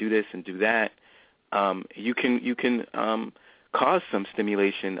point and do this and do that, you can cause some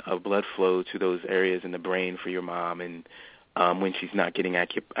stimulation of blood flow to those areas in the brain for your mom and when she's not getting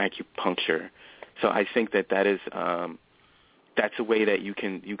acupuncture. So I think that is that's a way that you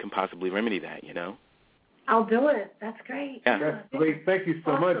can possibly remedy that, I'll do it. That's great. Yeah. That's great. Thank you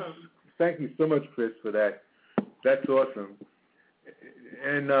so much. Thank you so much, Chris, for that. That's awesome.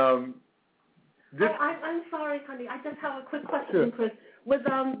 And I'm sorry, honey. I just have a quick question, sure. Chris. With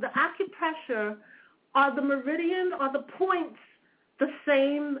the acupressure, are the meridian, are the points the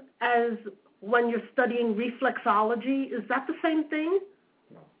same as when you're studying reflexology? Is that the same thing?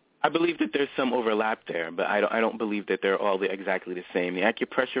 I believe that there's some overlap there, but I don't believe that they're all exactly the same. The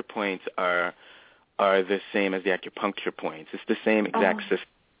acupressure points are the same as the acupuncture points. It's the same exact system.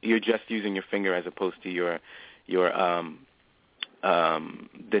 You're just using your finger as opposed to your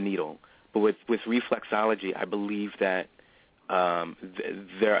the needle. But with reflexology, I believe that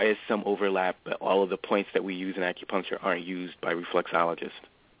there is some overlap, but all of the points that we use in acupuncture aren't used by reflexologists,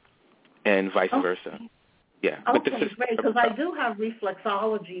 and vice versa. Yeah. Okay, great, because I do have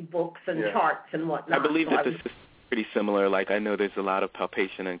reflexology books and charts and whatnot. I believe that this is pretty similar. Like I know there's a lot of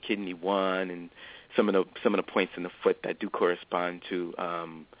palpation on kidney 1 and some of the points in the foot that do correspond to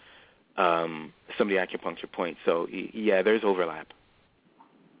some of the acupuncture points. So yeah, there's overlap.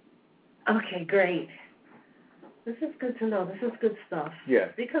 Okay, great. This is good to know. This is good stuff. Yeah.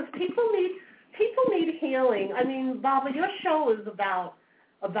 Because people need healing. I mean, Baba, your show is about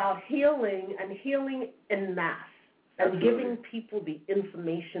healing and healing en masse and giving people the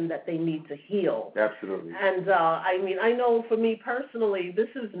information that they need to heal. Absolutely. And I know for me personally, this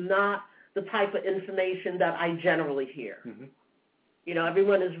is not the type of information that I generally hear. Mm-hmm.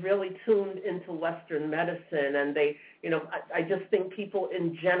 Everyone is really tuned into Western medicine, and they, I just think people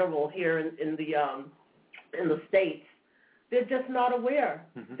in general here in the States, they're just not aware.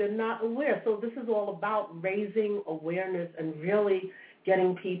 Mm-hmm. They're not aware. So this is all about raising awareness and really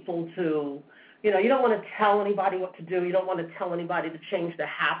getting people to, you don't want to tell anybody what to do. You don't want to tell anybody to change their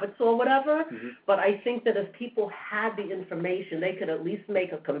habits or whatever. Mm-hmm. But I think that if people had the information, they could at least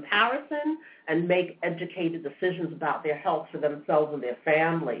make a comparison and make educated decisions about their health for themselves and their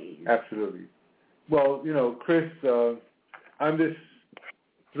families. Absolutely. Well, Chris, I'm just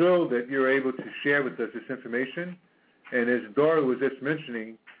thrilled that you're able to share with us this information. And as Dora was just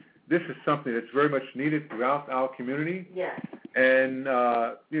mentioning, this is something that's very much needed throughout our community. Yes. And,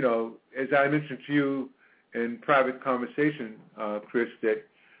 as I mentioned to you in private conversation, Chris, that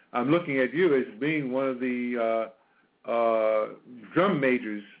I'm looking at you as being one of the drum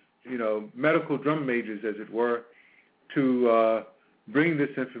majors, medical drum majors, as it were, to bring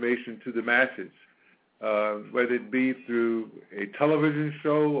this information to the masses, whether it be through a television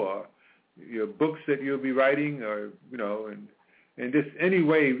show or your books that you'll be writing or, in just any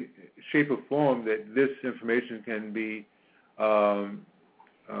way, shape, or form that this information can be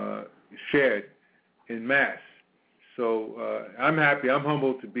shared in mass. So I'm happy, I'm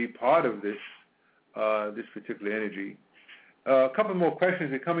humbled to be part of this particular energy. A couple more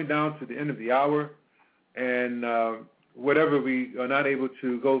questions. We're coming down to the end of the hour, and whatever we are not able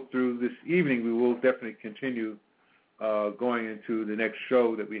to go through this evening, we will definitely continue going into the next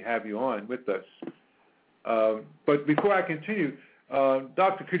show that we have you on with us. But before I continue,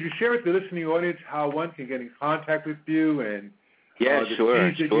 Doctor, could you share with the listening audience how one can get in contact with you and the fees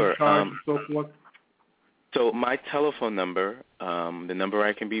that you charge and so forth? So my telephone number, the number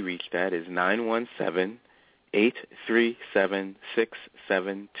I can be reached at is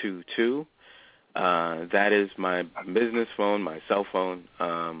 917-837-6722. That is my business phone, my cell phone.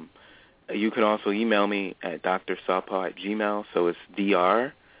 You can also email me at DrSaltPaw@gmail. So it's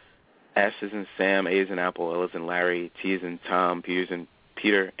Dr. S as in Sam, A as in Apple, L as in Larry, T as in Tom, P as in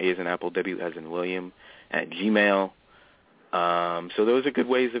Peter, A as in Apple, W as in William, at Gmail. So those are good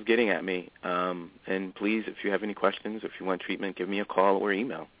ways of getting at me. And please, if you have any questions, if you want treatment, give me a call or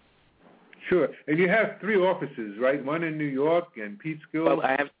email. Sure. And you have 3 offices, right? One in New York and Peekskill? Well,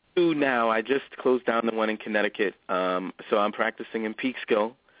 I have 2 now. I just closed down the one in Connecticut. So I'm practicing in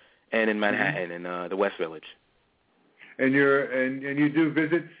Peekskill and in Manhattan in the West Village. And you do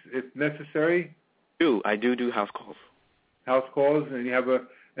visits if necessary? I do house calls. House calls, and you have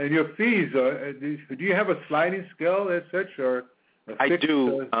and your fees. Do you have a sliding scale as such, or I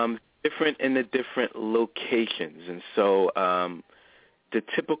do. Different in the different locations. And so the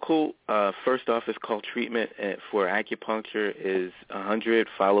typical first office call treatment for acupuncture is 100.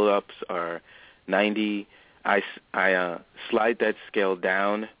 Follow-ups are 90. I slide that scale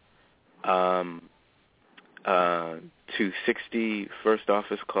down to 60 first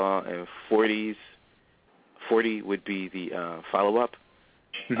office call, and 40 would be the follow-up.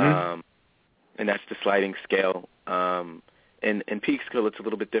 Mm-hmm. And that's the sliding scale. In Peekskill, it's a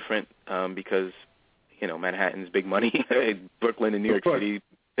little bit different because, Manhattan's big money. Brooklyn and New York City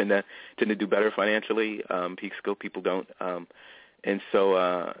tend to do better financially. Peekskill people don't. And so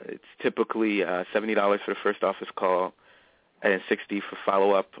it's typically $70 for the first office call and $60 for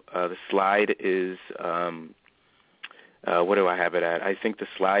follow-up. The slide is, what do I have it at? I think the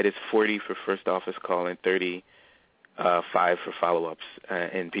slide is $40 for first office call and $35 for follow-ups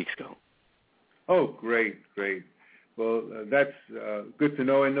in Peekskill. Oh, great. Well, that's good to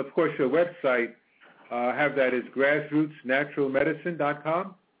know. And, of course, your website, have that as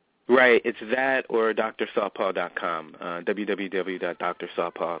grassrootsnaturalmedicine.com? Right. It's that or DrSaltPaw.com,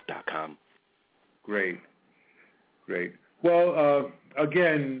 www.DrSaltPaw.com. Great. Well,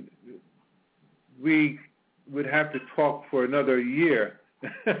 again, we would have to talk for another year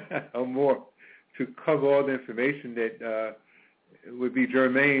or more to cover all the information that would be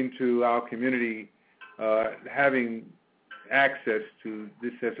germane to our community having access to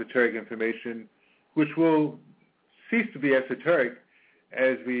this esoteric information, which will cease to be esoteric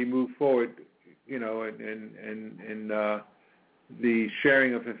as we move forward, in the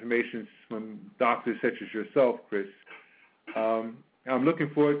sharing of information from doctors such as yourself, Chris. I'm looking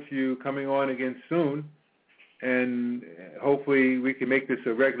forward to you coming on again soon, and hopefully we can make this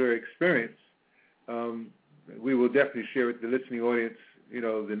a regular experience. We will definitely share with the listening audience,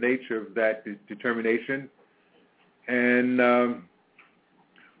 the nature of that determination. And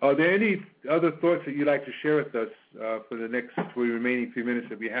are there any other thoughts that you'd like to share with us for the remaining few minutes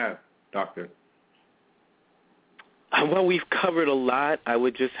that we have, Doctor? Well, we've covered a lot. I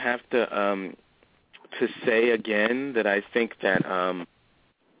would just have to say again that I think that,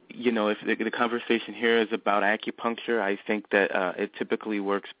 if the conversation here is about acupuncture, I think that it typically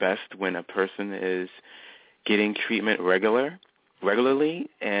works best when a person is getting treatment regularly,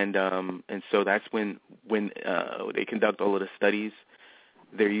 and so that's when they conduct all of the studies.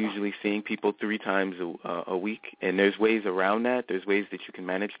 They're usually seeing people 3 times a week, and there's ways around that. There's ways that you can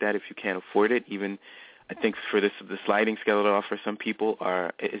manage that if you can't afford it. Even I think for the sliding scale to offer some people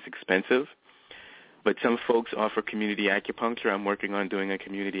is expensive, but some folks offer community acupuncture. I'm working on doing a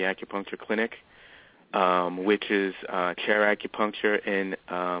community acupuncture clinic, which is chair acupuncture in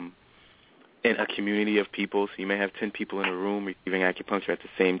a community of people. So you may have 10 people in a room receiving acupuncture at the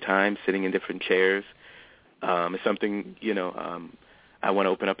same time, sitting in different chairs. It's something, I want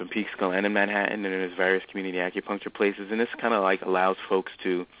to open up in Peekskill and in Manhattan, and there's various community acupuncture places. And this kind of allows folks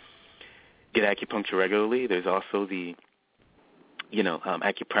to get acupuncture regularly. There's also the,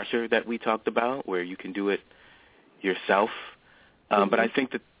 acupressure that we talked about, where you can do it yourself. But I think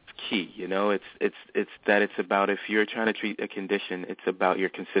that's key. It's about, if you're trying to treat a condition, it's about your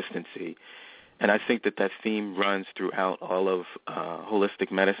consistency. And I think that theme runs throughout all of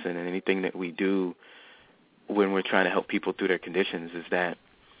holistic medicine, and anything that we do when we're trying to help people through their conditions is that,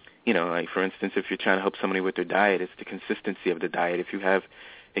 for instance, if you're trying to help somebody with their diet, it's the consistency of the diet. If you have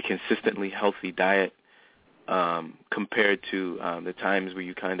a consistently healthy diet compared to the times where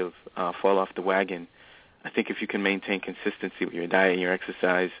you kind of fall off the wagon, I think if you can maintain consistency with your diet and your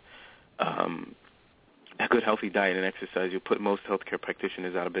exercise, a good healthy diet and exercise, you'll put most healthcare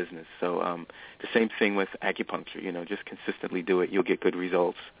practitioners out of business. So the same thing with acupuncture, just consistently do it. You'll get good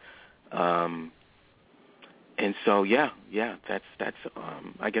results. And so, that's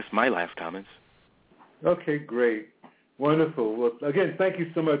I guess my last comments. Okay, great. Wonderful. Well, again, thank you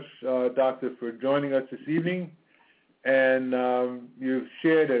so much, Doctor, for joining us this evening. And you've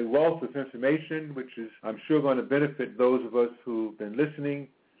shared a wealth of information, which is, I'm sure, going to benefit those of us who've been listening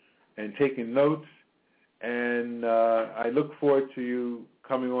and taking notes. And I look forward to you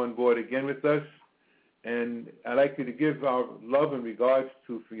coming on board again with us. And I'd like you to give our love and regards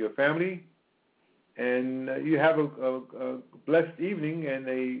for your family. And you have a blessed evening and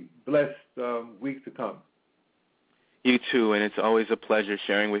a blessed week to come. You too, and it's always a pleasure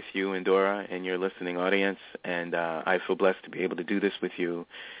sharing with you and Dora and your listening audience. And I feel blessed to be able to do this with you.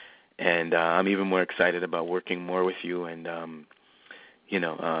 And I'm even more excited about working more with you and, on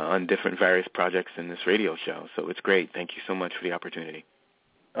different various projects in this radio show. So it's great. Thank you so much for the opportunity.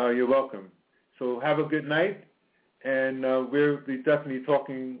 You're welcome. So have a good night, and we'll be definitely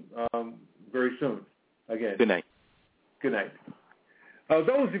talking very soon again. Good night. Good night.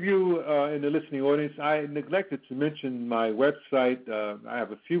 Those of you in the listening audience, I neglected to mention my website. I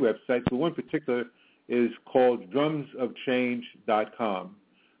have a few websites, but one particular is called drumsofchange.com.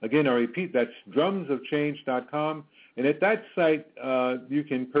 Again, I repeat, that's drumsofchange.com. And at that site, you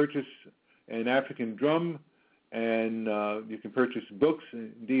can purchase an African drum, and you can purchase books.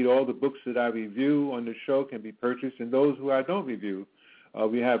 Indeed, all the books that I review on the show can be purchased, and those who I don't review.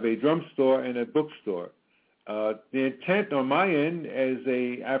 We have a drum store and a bookstore. The intent on my end as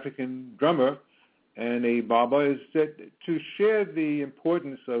a African drummer and a Baba is to share the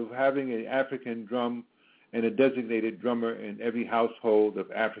importance of having an African drum and a designated drummer in every household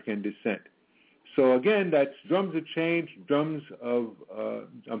of African descent. So again, that's Drums of Change,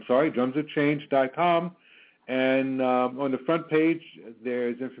 drumsofchange.com, and on the front page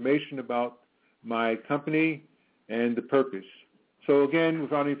there's information about my company and the purpose. So again,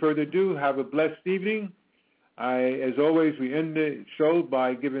 without any further ado, have a blessed evening. As always, we end the show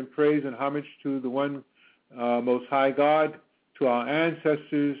by giving praise and homage to the one Most High God, to our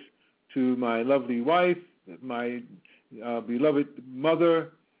ancestors, to my lovely wife, my beloved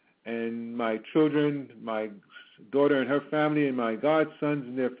mother, and my children, my daughter and her family, and my godsons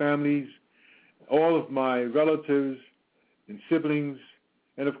and their families, all of my relatives and siblings,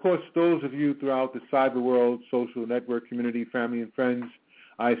 and of course those of you throughout the cyber world, social network, community, family, and friends.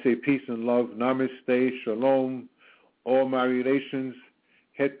 I say peace and love, namaste, shalom, all my relations,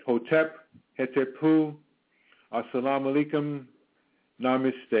 het hotep, hetepu, assalamu alaikum,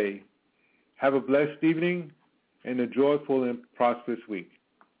 namaste. Have a blessed evening and a joyful and prosperous week.